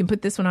 you can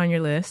put this one on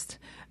your list.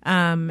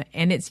 And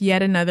it's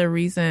yet another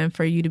reason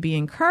for you to be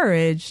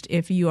encouraged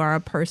if you are a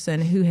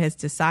person who has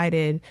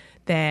decided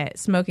that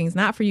smoking is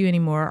not for you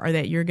anymore, or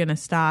that you're going to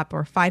stop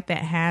or fight that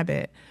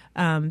habit.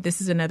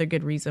 This is another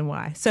good reason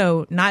why.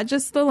 So not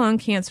just the lung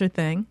cancer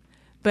thing,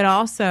 but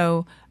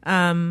also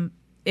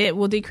it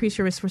will decrease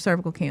your risk for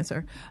cervical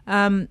cancer.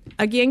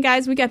 Again,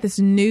 guys, we got this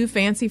new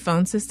fancy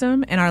phone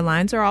system, and our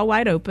lines are all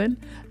wide open.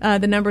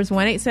 The number is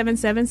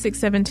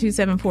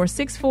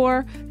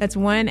 1-877-672-7464. That's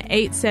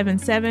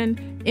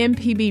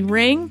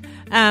 1-877-MPB-RING.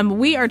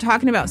 We are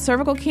talking about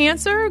cervical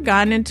cancer,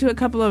 gotten into a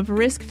couple of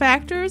risk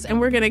factors,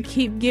 and we're going to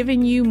keep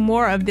giving you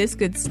more of this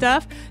good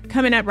stuff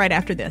coming up right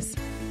after this.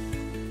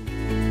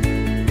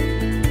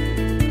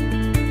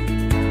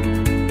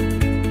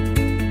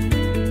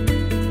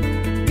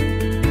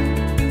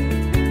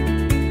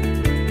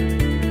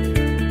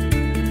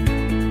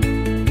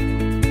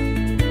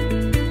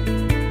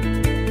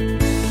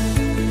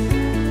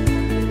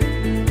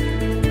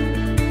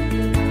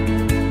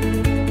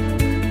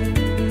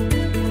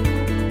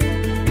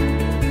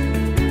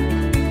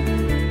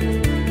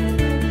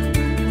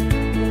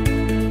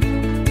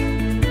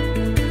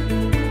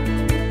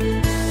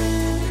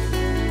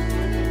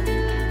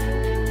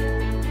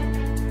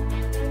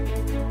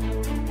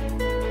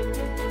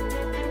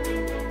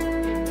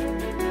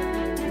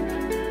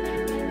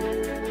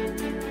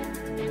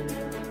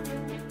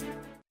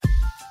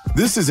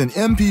 This is an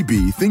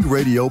MPB Think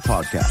Radio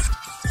podcast.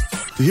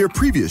 To hear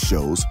previous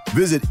shows,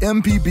 visit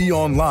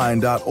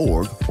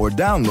mpbonline.org or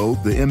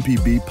download the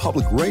MPB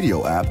Public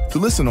Radio app to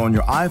listen on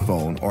your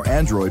iPhone or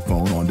Android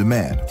phone on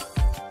demand.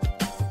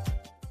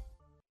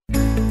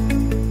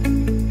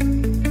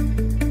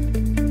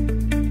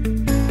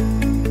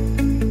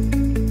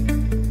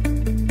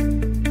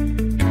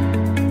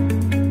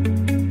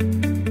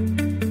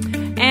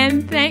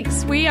 And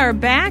thanks. We are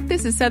back.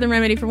 This is Southern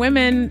Remedy for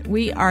Women.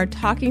 We are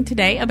talking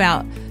today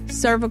about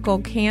cervical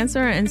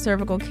cancer and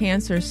cervical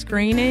cancer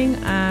screening,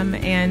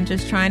 and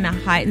just trying to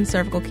heighten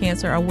cervical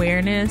cancer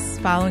awareness,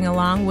 following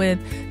along with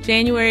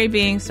January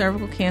being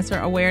Cervical Cancer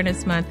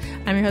Awareness Month.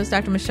 I'm your host,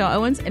 Dr. Michelle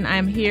Owens, and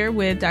I'm here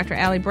with Dr.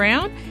 Allie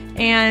Brown,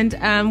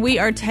 and we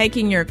are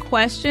taking your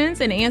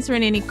questions and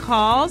answering any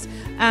calls.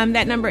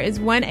 That number is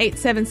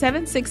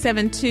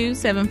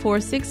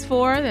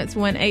 1-877-672-7464. That's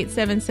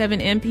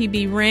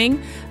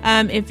 1-877-MPB-RING.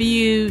 If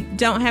you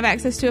don't have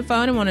access to a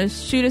phone and want to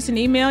shoot us an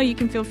email, you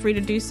can feel free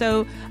to do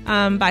so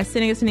by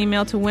sending us an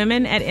email to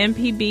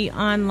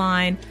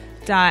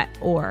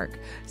women@mpbonline.org.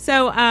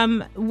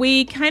 So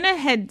we kind of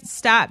had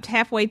stopped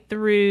halfway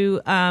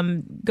through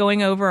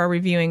going over or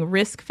reviewing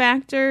risk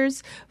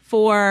factors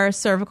for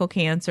cervical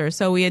cancer.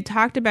 So we had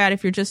talked about,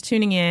 if you're just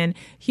tuning in,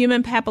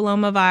 human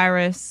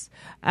papillomavirus,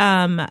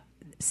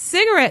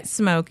 cigarette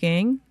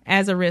smoking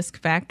as a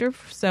risk factor.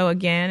 So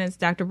again, as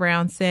Dr.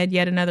 Brown said,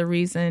 yet another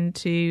reason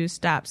to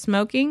stop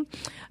smoking.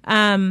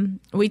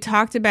 We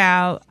talked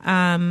about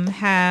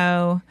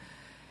how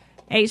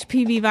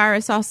HPV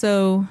virus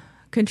also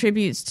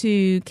contributes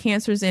to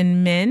cancers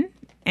in men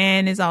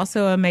and is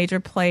also a major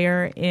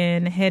player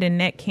in head and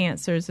neck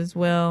cancers as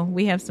well.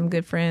 We have some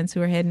good friends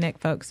who are head and neck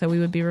folks, so we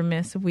would be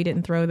remiss if we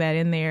didn't throw that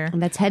in there.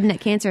 And that's head and neck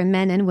cancer in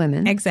men and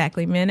women.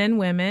 Exactly, men and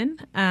women.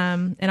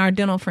 And our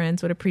dental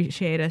friends would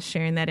appreciate us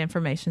sharing that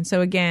information.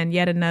 So again,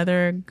 yet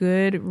another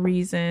good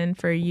reason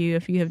for you,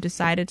 if you have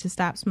decided to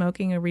stop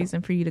smoking, a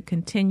reason for you to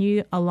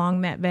continue along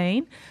that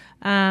vein.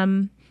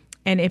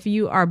 And if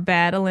you are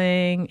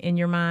battling in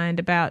your mind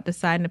about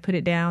deciding to put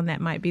it down,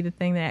 that might be the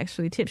thing that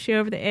actually tips you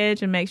over the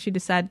edge and makes you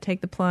decide to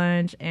take the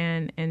plunge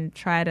and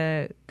try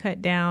to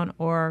cut down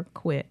or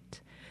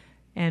quit.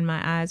 And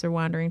my eyes are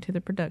wandering to the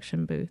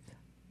production booth.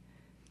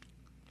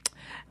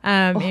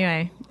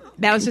 Anyway,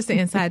 that was just an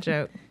inside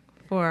joke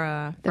for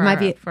our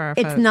It's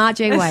folks. not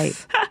Jay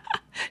White.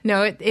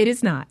 No, it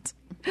is not.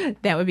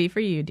 That would be for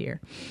you, dear.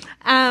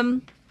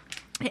 And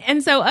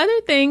so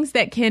other things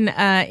that can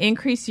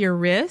increase your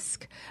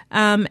risk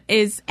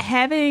is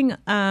having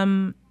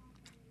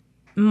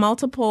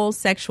multiple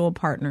sexual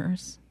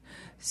partners.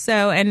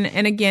 So,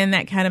 and again,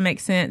 that kind of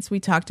makes sense. We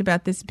talked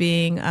about this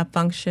being a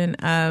function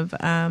of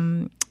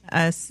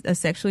a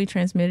sexually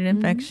transmitted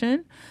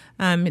infection,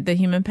 the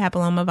human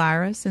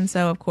papillomavirus. And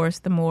so, of course,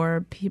 the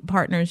more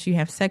partners you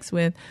have sex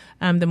with,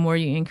 the more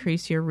you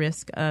increase your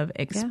risk of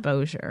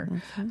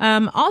exposure. Yeah.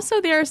 Okay.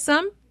 Also, there are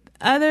some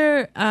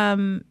other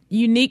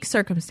unique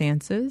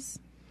circumstances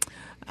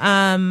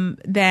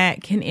that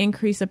can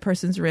increase a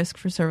person's risk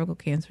for cervical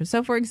cancer.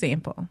 So, for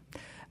example,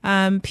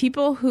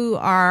 people who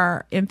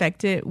are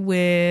infected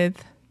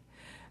with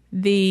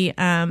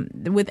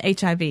with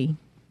HIV,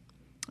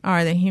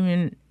 or the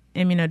human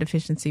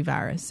immunodeficiency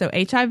virus. So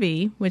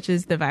HIV, which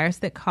is the virus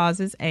that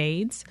causes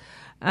AIDS,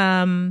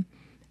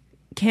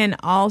 can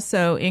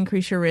also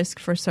increase your risk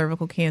for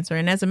cervical cancer.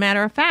 And as a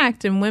matter of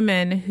fact, in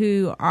women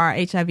who are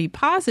HIV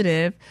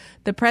positive,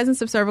 the presence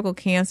of cervical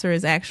cancer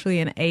is actually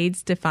an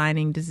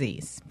AIDS-defining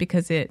disease,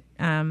 because it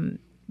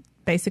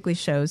basically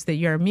shows that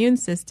your immune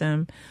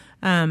system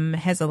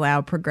has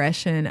allowed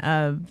progression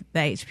of the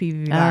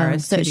HPV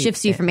virus. So it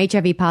shifts you from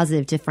HIV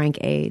positive to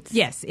frank AIDS.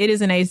 Yes, it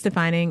is an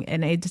AIDS-defining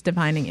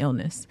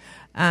illness.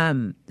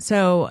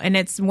 So, and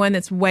it's one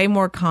that's way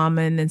more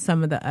common than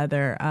some of the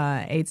other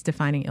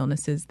AIDS-defining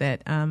illnesses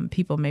that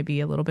people may be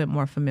a little bit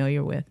more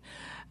familiar with.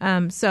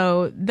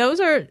 So those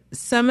are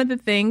some of the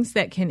things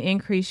that can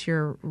increase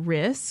your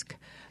risk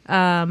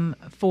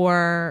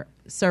for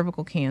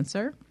cervical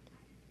cancer.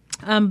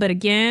 But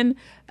again,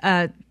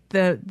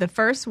 the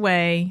first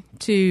way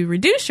to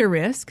reduce your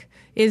risk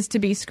is to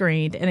be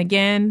screened. And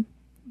again,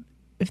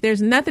 if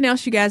there's nothing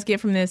else you guys get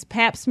from this,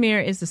 Pap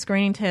smear is the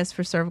screening test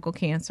for cervical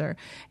cancer,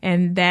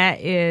 and that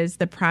is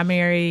the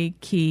primary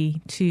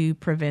key to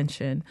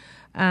prevention.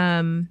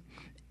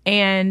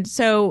 And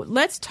so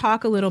let's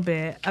talk a little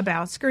bit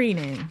about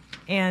screening.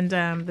 And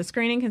the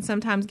screening can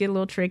sometimes get a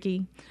little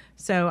tricky.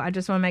 So I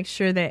just want to make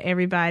sure that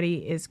everybody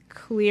is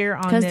clear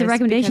on this. Because the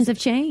recommendations have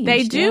changed.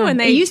 They do. Yeah. And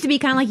it used to be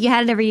kind of like you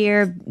had it every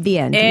year, the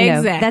end.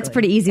 Exactly. That's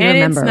pretty easy to and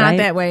remember, it's not right?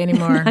 that way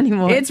anymore. Not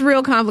anymore. It's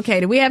real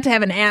complicated. We have to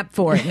have an app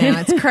for it now.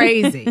 It's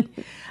crazy.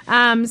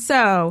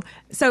 So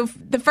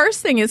the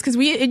first thing is, because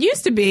it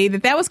used to be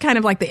that was kind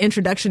of like the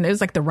introduction. It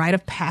was like the rite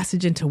of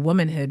passage into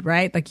womanhood,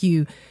 right? Like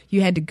you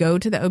had to go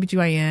to the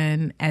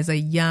OBGYN as a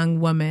young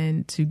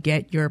woman to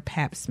get your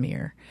Pap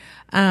smear.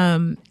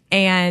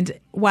 And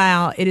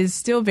while it is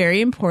still very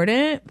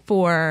important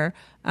for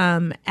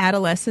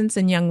adolescents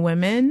and young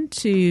women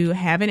to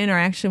have an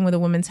interaction with a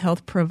women's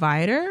health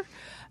provider,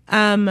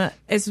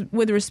 as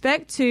with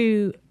respect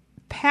to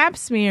Pap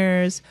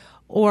smears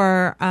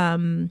or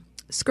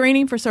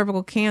screening for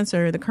cervical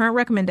cancer, the current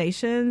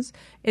recommendations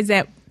is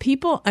that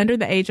people under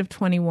the age of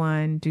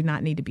 21 do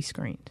not need to be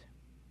screened.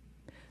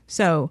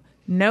 So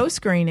no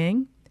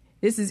screening.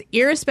 This is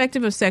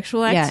irrespective of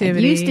sexual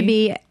activity. It used to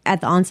be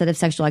at the onset of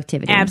sexual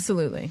activity.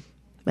 Absolutely.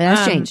 But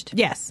that's changed.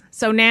 Yes.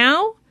 So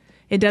now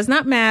it does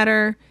not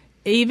matter.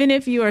 Even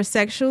if you are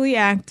sexually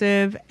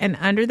active and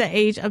under the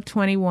age of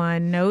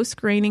 21, no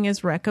screening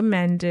is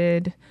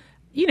recommended.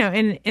 You know,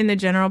 in the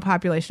general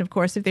population, of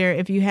course,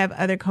 if you have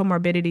other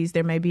comorbidities,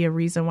 there may be a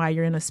reason why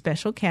you're in a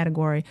special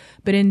category.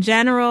 But in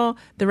general,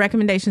 the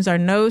recommendations are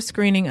no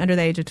screening under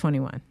the age of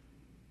 21.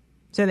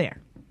 So there.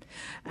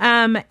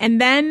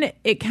 And then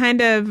it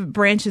kind of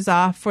branches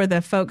off for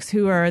the folks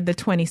who are the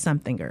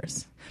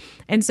 20-somethingers.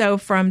 And so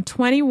from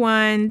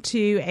 21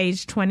 to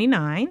age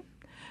 29,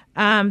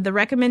 the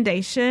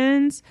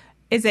recommendations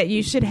is that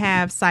you should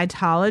have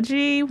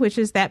cytology, which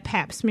is that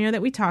Pap smear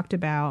that we talked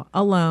about,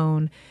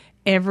 alone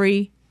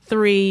every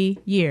 3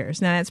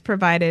 years. Now, that's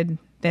provided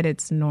that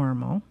it's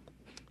normal.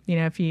 You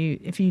know, if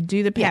you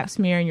do the Pap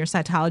smear and your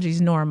cytology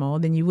is normal,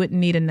 then you wouldn't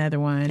need another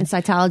one. And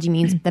cytology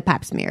means the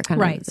Pap smear, kind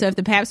of. Right. So if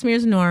the Pap smear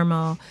is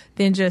normal,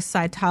 then just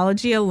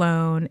cytology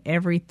alone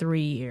every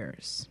 3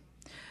 years.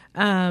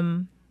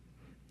 And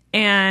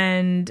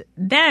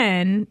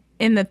then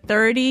in the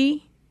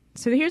 30,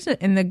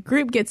 and the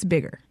group gets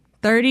bigger,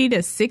 30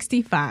 to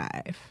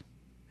 65.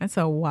 That's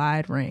a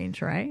wide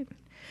range, right?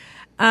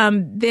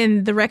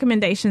 Then the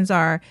recommendations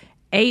are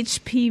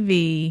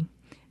HPV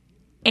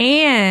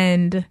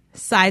and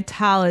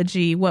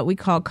cytology, what we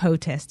call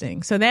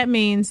co-testing. So that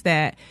means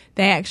that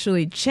they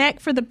actually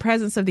check for the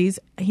presence of these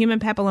human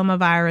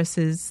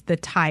papillomaviruses, the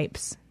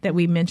types that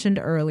we mentioned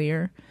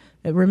earlier.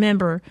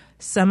 Remember,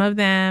 some of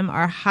them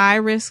are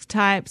high-risk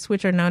types,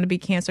 which are known to be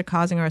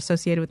cancer-causing or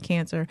associated with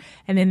cancer.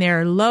 And then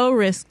there are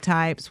low-risk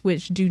types,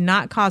 which do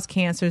not cause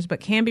cancers but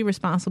can be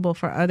responsible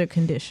for other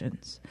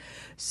conditions.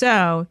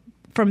 So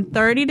from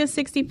 30 to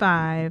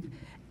 65,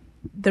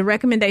 the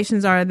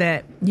recommendations are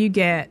that you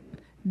get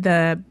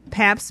the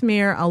Pap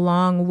smear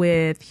along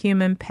with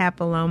human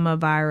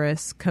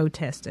papillomavirus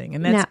co-testing.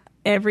 And that's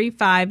every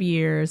 5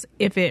 years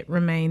if it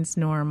remains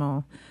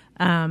normal.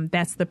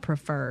 That's the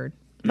preferred.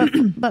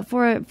 But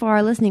for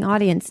our listening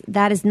audience,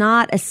 that is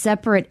not a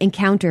separate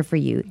encounter for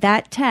you.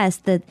 That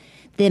test, the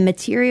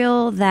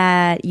material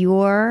that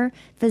your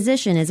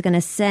physician is going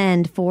to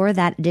send for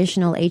that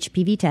additional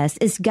HPV test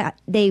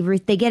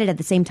they get it at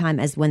the same time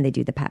as when they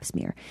do the Pap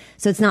smear.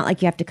 So it's not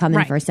like you have to come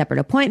in for a separate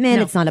appointment.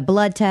 No. It's not a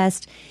blood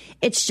test.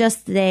 It's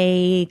just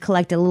they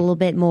collect a little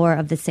bit more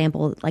of the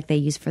sample like they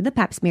use for the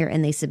Pap smear,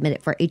 and they submit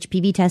it for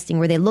HPV testing,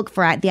 where they look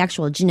for the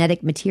actual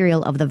genetic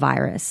material of the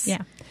virus.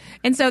 Yeah.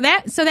 And so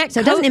it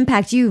doesn't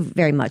impact you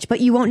very much, but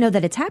you won't know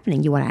that it's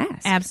happening. You want to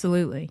ask.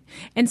 Absolutely.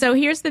 And so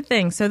here's the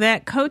thing. So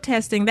that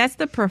co-testing, that's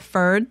the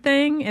preferred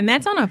thing, and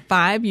that's on a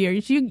 5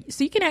 year. So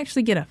you can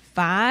actually get a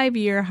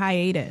 5-year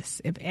hiatus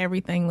if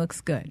everything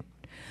looks good.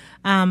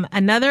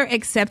 Another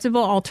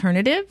acceptable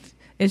alternative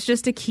is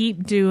just to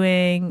keep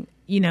doing,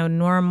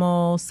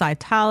 normal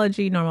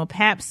cytology, normal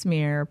Pap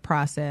smear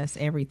process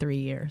every 3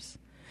 years.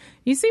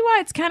 You see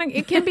why it can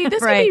be can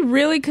be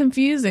really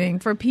confusing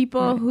for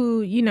people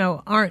who,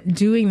 aren't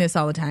doing this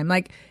all the time.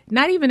 Like,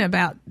 not even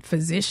about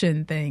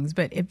physician things,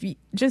 but if you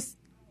just,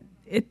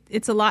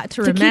 it's a lot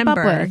to remember.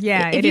 Keep up with.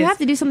 Yeah, if you have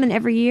to do something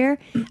every year,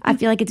 I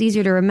feel like it's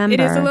easier to remember.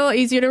 It is a little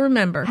easier to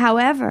remember.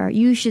 However,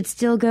 you should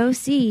still go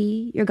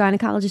see your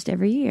gynecologist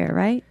every year,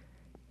 right?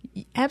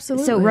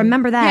 Absolutely. So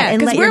remember that,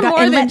 and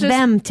let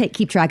them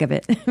keep track of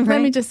it. Right?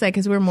 Let me just say,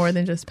 because we're more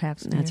than just Pap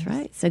smears. That's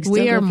right. So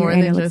we are more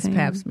than just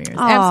Pap smears. Aww,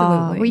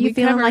 absolutely. Were you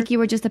feeling like you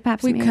were just a Pap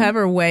smear? We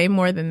cover way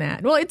more than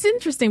that. Well, it's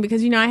interesting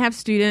because, I have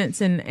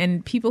students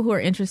and people who are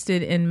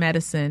interested in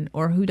medicine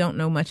or who don't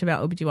know much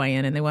about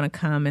OBGYN, and they want to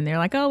come and they're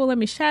like, oh, well, let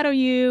me shadow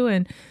you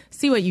and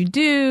see what you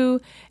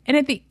do. And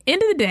at the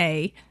end of the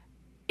day,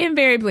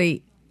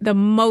 invariably, the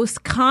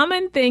most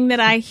common thing that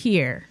I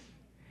hear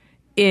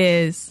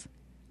is,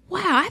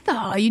 wow, I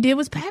thought all you did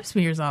was pap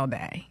smears all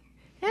day.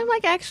 And I'm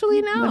like,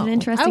 actually, no. What an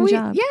interesting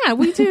job. Yeah,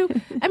 we do.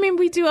 I mean,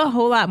 we do a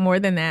whole lot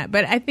more than that.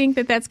 But I think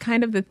that that's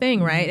kind of the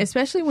thing, right?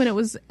 Especially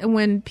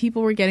when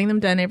people were getting them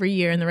done every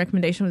year and the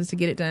recommendation was to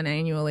get it done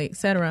annually, et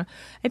cetera.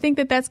 I think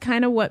that that's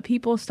kind of what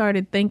people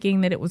started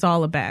thinking that it was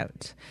all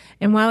about.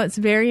 And while it's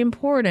very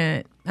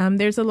important,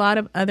 there's a lot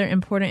of other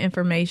important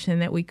information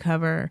that we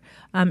cover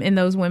in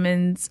those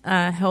women's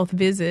health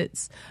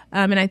visits.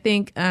 And I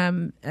think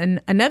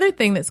another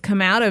thing that's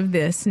come out of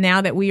this, now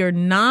that we are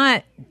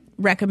not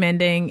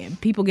recommending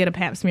people get a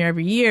pap smear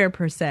every year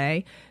per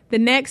se, the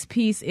next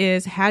piece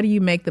is, how do you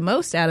make the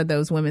most out of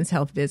those women's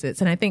health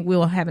visits? And I think we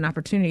will have an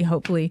opportunity,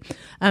 hopefully,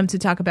 to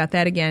talk about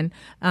that again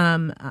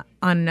on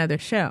another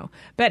show.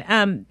 But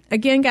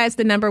again, guys,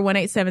 the number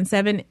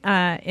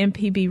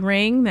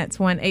 1-877-MPB-RING. That's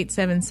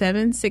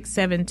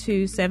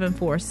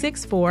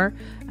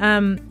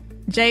 1-877-672-7464.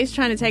 Jay's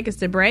trying to take us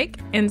to break,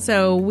 and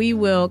so we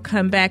will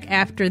come back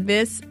after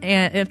this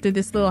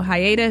little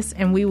hiatus,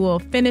 and we will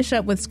finish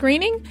up with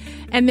screening,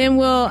 and then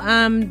we'll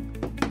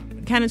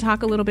kind of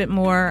talk a little bit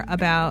more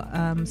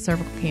about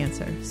cervical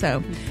cancer.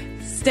 So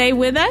stay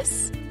with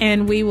us,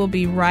 and we will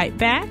be right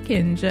back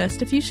in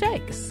just a few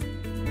shakes.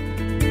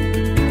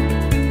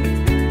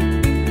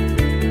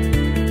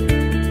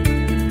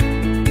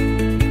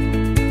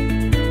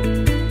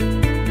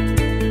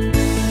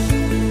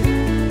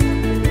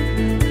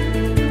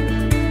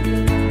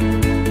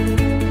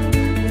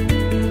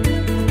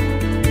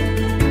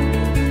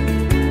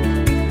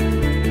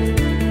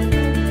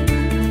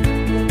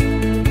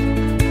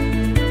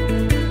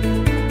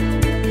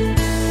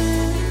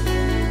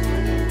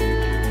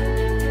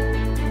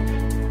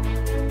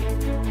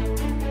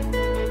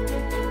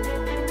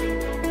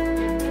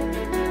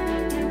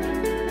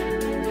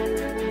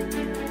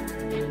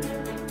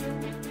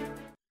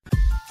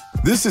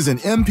 This is an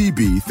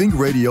MPB Think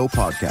Radio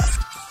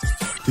podcast.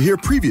 To hear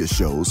previous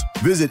shows,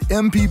 visit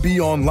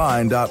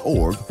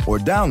mpbonline.org or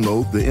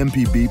download the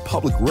MPB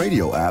Public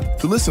Radio app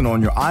to listen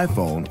on your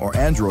iPhone or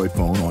Android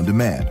phone on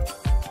demand.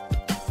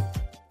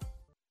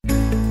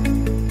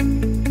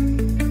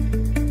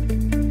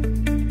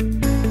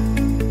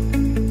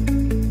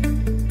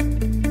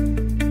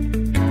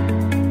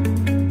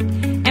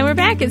 We're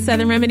back at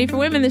Southern Remedy for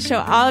Women, the show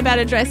all about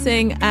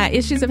addressing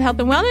issues of health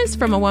and wellness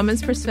from a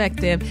woman's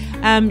perspective.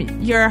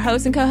 Your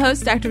host and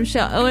co-host, Dr.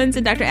 Michelle Owens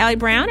and Dr. Allie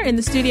Brown, are in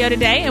the studio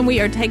today, and we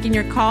are taking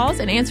your calls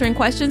and answering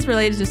questions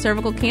related to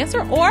cervical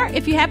cancer, or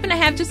if you happen to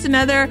have just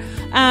another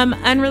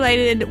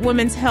unrelated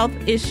women's health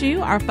issue,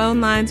 our phone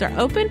lines are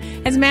open.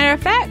 As a matter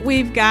of fact,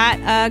 we've got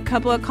a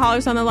couple of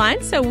callers on the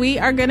line, so we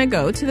are going to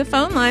go to the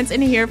phone lines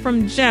and hear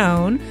from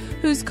Joan,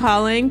 who's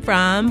calling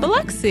from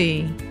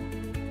Biloxi.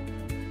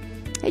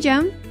 Hey,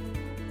 Joan.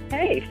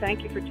 Hey,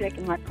 thank you for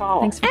taking my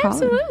call. Thanks for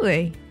calling.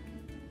 Absolutely.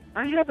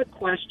 I have a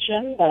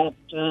question that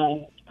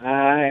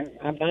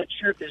I'm not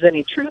sure if there's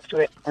any truth to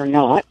it or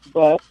not,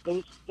 but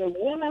is the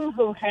woman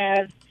who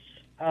has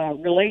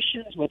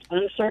relations with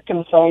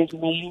uncircumcised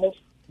males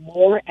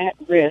more at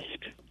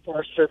risk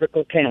for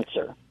cervical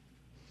cancer?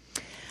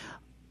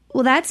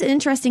 Well, that's an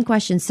interesting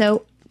question.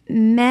 So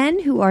men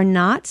who are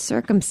not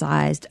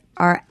circumcised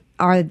are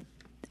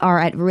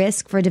at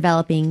risk for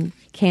developing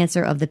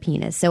cancer of the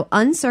penis. So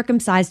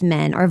uncircumcised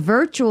men are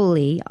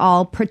virtually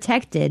all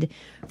protected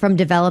from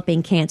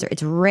developing cancer.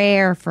 It's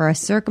rare for a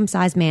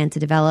circumcised man to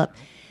develop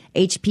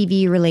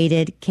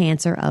HPV-related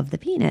cancer of the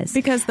penis.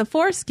 Because the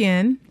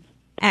foreskin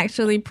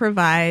actually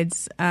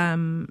provides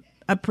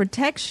a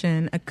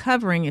protection, a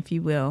covering, if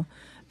you will.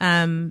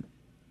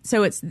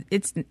 So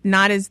it's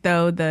not as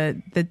though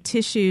the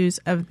tissues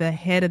of the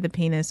head of the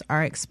penis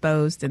are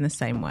exposed in the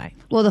same way.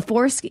 Well, the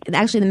foreskin,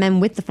 actually the men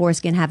with the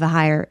foreskin have a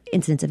higher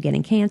incidence of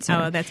getting cancer.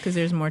 Oh, that's because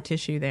there's more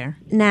tissue there.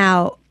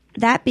 Now,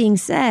 that being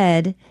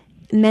said,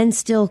 men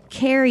still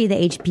carry the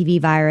HPV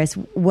virus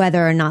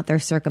whether or not they're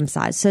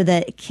circumcised. So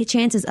the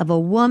chances of a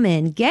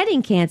woman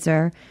getting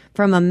cancer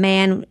from a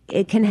man,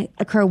 it can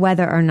occur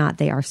whether or not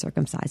they are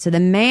circumcised. So the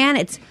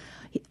man,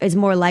 is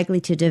more likely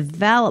to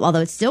develop,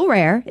 although it's still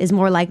rare, is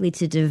more likely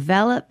to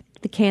develop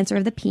the cancer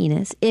of the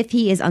penis if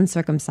he is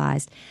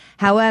uncircumcised.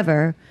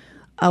 However,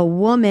 a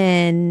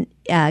woman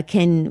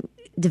can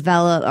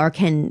develop or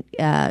can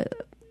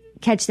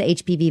catch the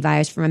HPV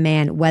virus from a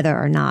man whether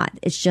or not.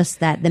 It's just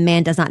that the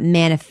man does not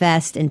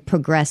manifest and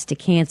progress to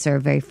cancer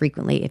very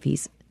frequently if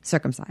he's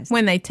circumcised.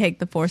 When they take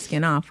the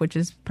foreskin off, which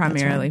is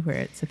primarily where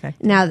it's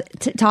affected. Now,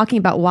 talking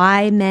about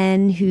why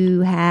men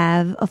who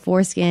have a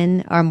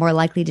foreskin are more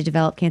likely to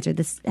develop cancer,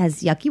 this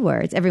has yucky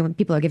words.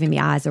 People are giving me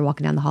eyes. They're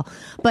walking down the hall.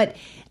 But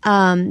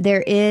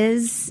there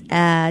is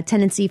a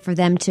tendency for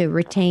them to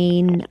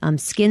retain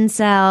skin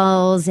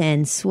cells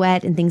and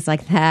sweat and things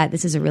like that.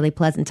 This is a really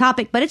pleasant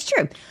topic, but it's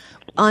true.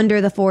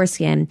 Under the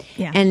foreskin.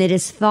 Yeah. And it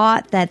is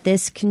thought that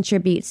this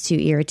contributes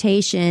to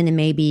irritation and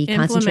maybe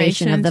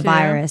concentration of the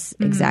virus.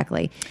 Mm-hmm.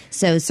 Exactly.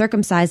 So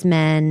circumcised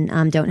men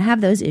don't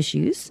have those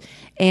issues.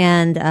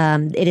 And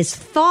it is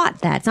thought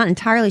that, it's not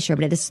entirely sure,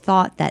 but it is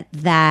thought that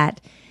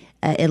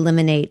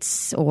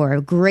eliminates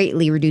or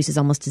greatly reduces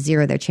almost to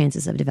zero their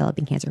chances of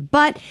developing cancer.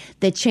 But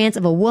the chance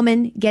of a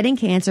woman getting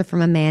cancer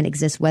from a man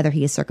exists whether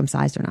he is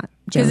circumcised or not.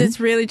 Because it's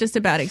really just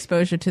about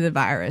exposure to the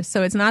virus.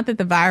 So it's not that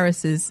the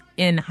virus is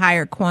in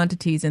higher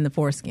quantities in the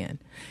foreskin.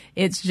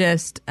 It's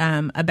just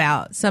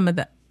about some of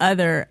the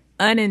other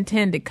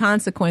unintended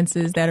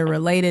consequences that are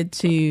related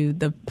to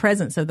the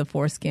presence of the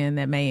foreskin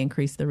that may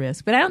increase the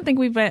risk. But I don't think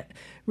we've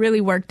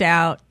really worked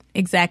out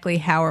exactly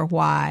how or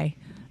why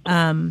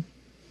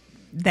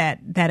that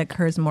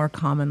occurs more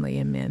commonly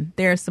in men.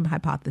 There are some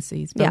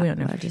hypotheses, but we don't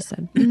know. What I just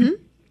said.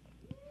 Mm-hmm.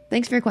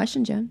 Thanks for your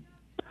question, Joan.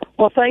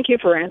 Well, thank you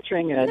for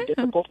answering a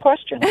difficult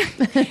question.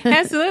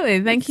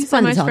 Absolutely. Thank you so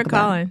much for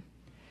calling.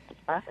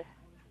 Bye.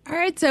 All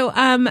right. So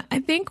I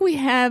think we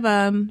have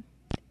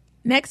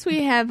next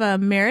we have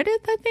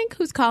Meredith, I think,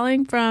 who's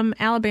calling from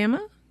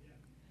Alabama.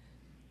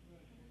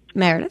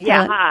 Meredith?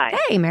 Yeah, hello. hi.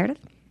 Hey, Meredith.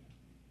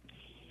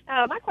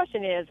 My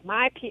question is,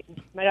 my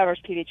daughter's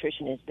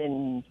pediatrician has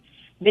been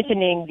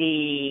mentioning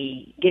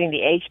getting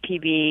the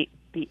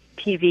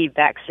HPV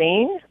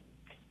vaccine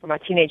for my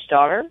teenage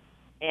daughter,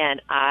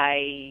 and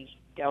I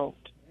don't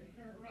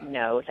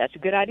know if that's a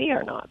good idea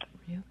or not.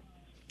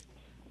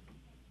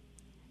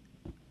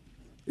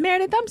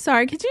 Meredith, I'm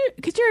sorry. Could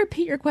you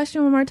repeat your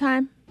question one more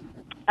time?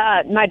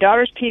 My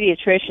daughter's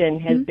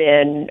pediatrician has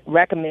been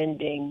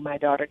recommending my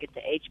daughter get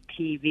the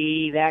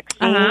HPV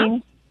vaccine. Uh-huh.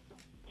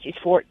 She's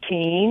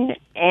 14,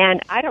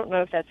 and I don't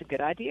know if that's a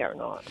good idea or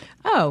not.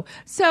 Oh,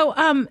 so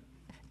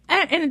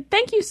and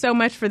thank you so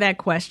much for that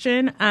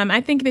question.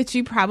 I think that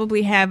you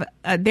probably have.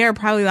 There are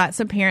probably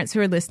lots of parents who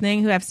are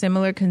listening who have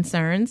similar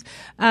concerns.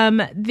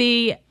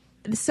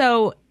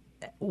 So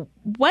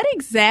what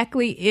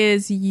exactly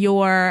is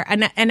your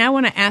and I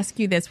want to ask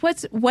you this: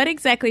 what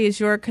exactly is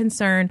your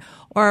concern,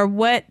 or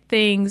what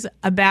things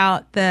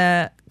about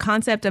the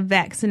concept of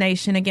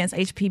vaccination against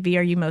HPV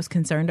are you most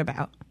concerned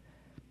about?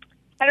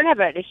 I don't have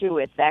an issue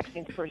with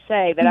vaccines per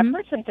se, but I've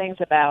heard some things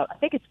about, I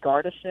think it's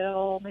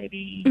Gardasil,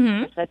 maybe.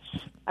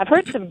 I've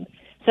heard some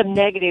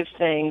negative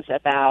things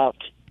about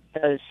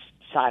those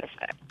side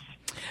effects.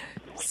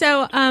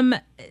 So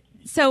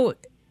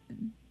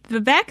the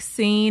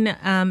vaccine,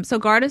 so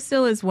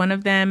Gardasil is one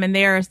of them, and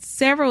there are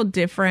several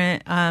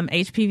different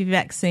HPV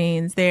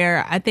vaccines.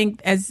 There, I think,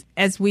 as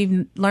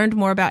we've learned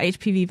more about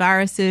HPV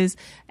viruses,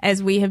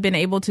 as we have been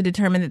able to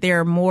determine that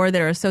there are more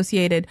that are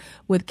associated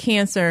with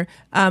cancer,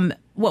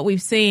 what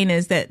we've seen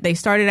is that they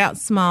started out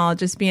small,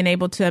 just being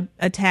able to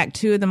attack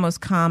two of the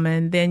most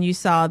common. Then you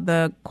saw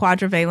the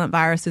quadrivalent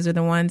viruses are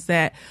the ones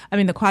the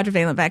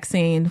quadrivalent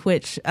vaccine,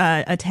 which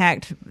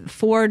attacked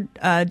 4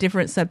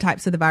 different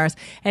subtypes of the virus.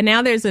 And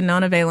now there's a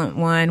nonavalent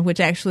one, which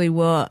actually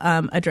will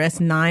address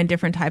 9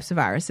 different types of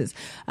viruses.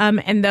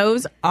 And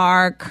those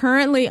are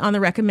currently on the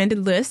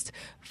recommended list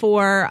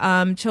for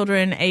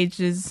children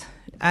ages,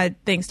 I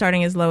think,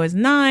 starting as low as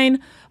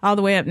 9, all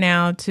the way up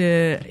now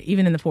to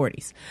even in the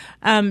 40s.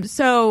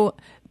 So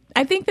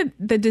I think that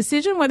the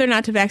decision whether or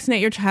not to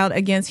vaccinate your child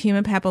against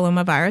human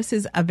papillomavirus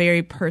is a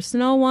very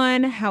personal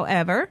one.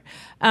 However,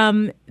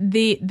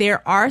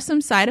 there are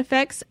some side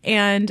effects,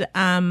 and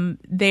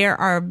there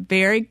are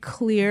very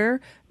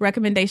clear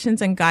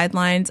recommendations and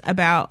guidelines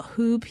about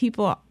who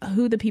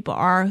the people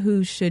are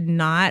who should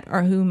not,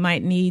 or who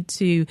might need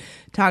to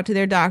talk to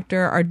their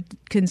doctor or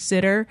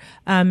consider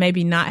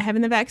maybe not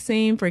having the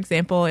vaccine. For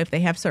example, if they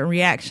have certain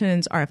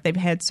reactions, or if they've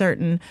had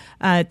certain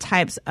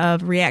types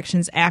of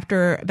reactions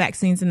after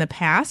vaccines in the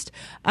past.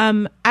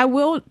 I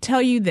will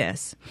tell you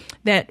this,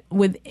 that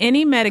with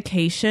any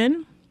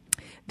medication,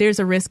 there's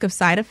a risk of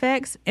side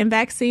effects, and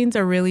vaccines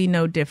are really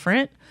no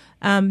different.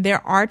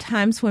 There are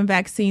times when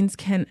vaccines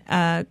can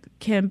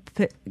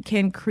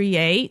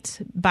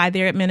create, by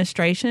their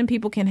administration,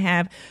 people can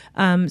have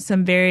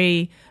some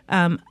very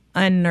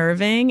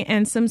unnerving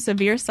and some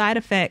severe side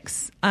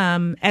effects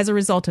as a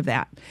result of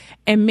that.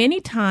 And many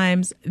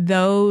times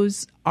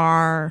those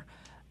are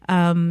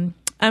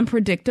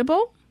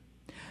unpredictable.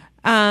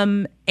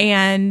 So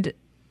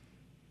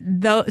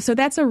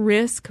that's a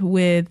risk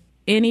with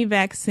any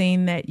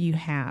vaccine that you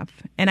have.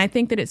 And I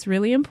think that it's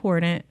really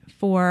important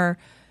for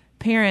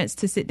parents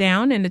to sit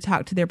down and to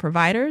talk to their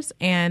providers.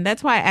 And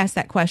that's why I asked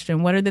that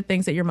question. What are the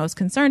things that you're most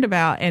concerned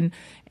about?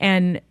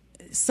 And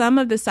some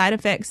of the side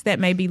effects that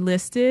may be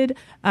listed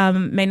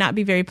may not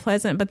be very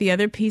pleasant, but the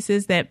other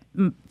pieces that,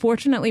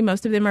 fortunately,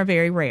 most of them are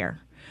very rare.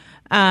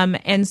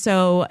 And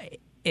so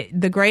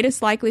the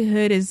greatest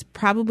likelihood is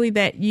probably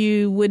that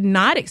you would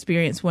not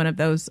experience one of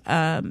those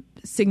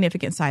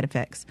significant side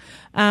effects.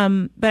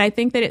 But I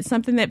think that it's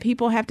something that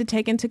people have to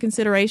take into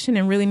consideration,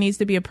 and really needs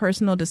to be a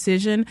personal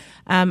decision.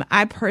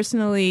 I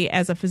personally,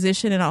 as a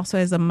physician and also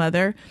as a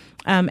mother,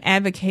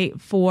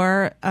 advocate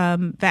for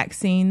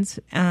vaccines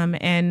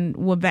and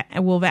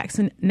will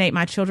vaccinate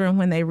my children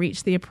when they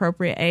reach the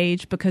appropriate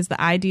age, because the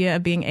idea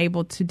of being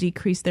able to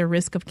decrease their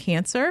risk of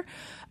cancer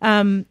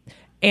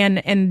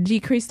and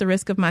decrease the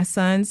risk of my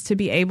sons to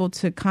be able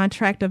to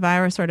contract a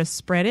virus or to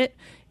spread it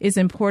is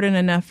important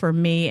enough for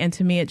me, and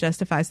to me it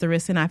justifies the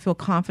risk, and I feel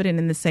confident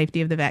in the safety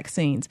of the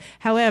vaccines.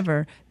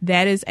 However,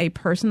 that is a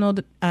personal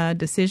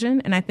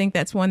decision, and I think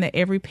that's one that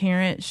every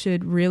parent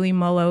should really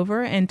mull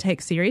over and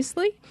take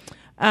seriously.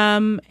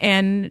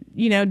 And,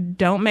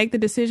 don't make the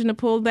decision to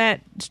pull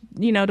that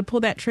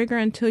trigger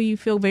until you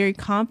feel very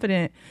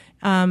confident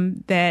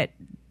that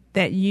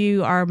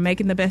you are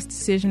making the best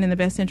decision in the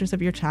best interest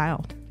of your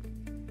child.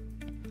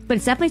 But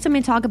it's definitely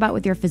something to talk about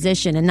with your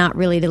physician, and not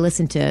really to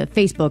listen to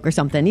Facebook or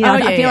something.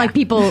 I feel like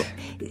people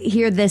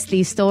hear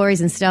these stories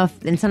and stuff,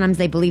 and sometimes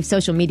they believe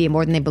social media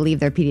more than they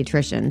believe their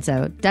pediatrician.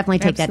 So definitely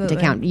take that into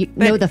account.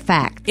 Know the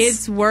facts.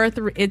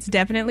 It's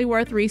definitely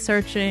worth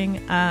researching,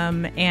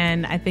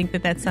 and I think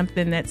that's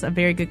something that's a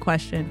very good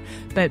question.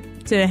 But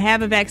to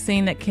have a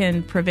vaccine that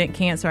can prevent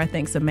cancer, I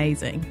think is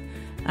amazing.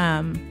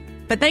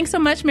 But thanks so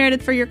much,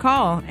 Meredith, for your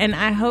call, and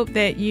I hope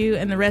that you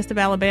and the rest of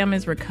Alabama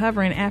is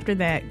recovering after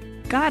that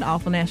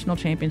god-awful national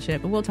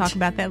championship, but we'll talk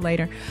about that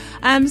later.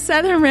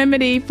 Southern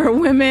Remedy for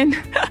Women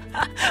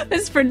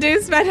is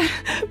produced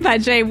by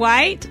Jay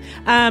White.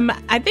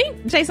 I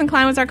think Jason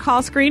Klein was our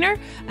call screener.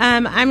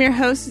 I'm your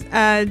host,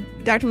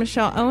 Dr.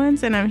 Michelle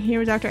Owens, and I'm here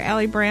with Dr.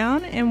 Allie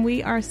Brown, and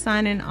we are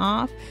signing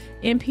off.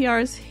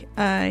 NPR's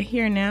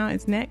Here Now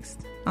is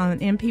next on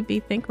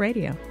MPB Think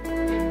Radio.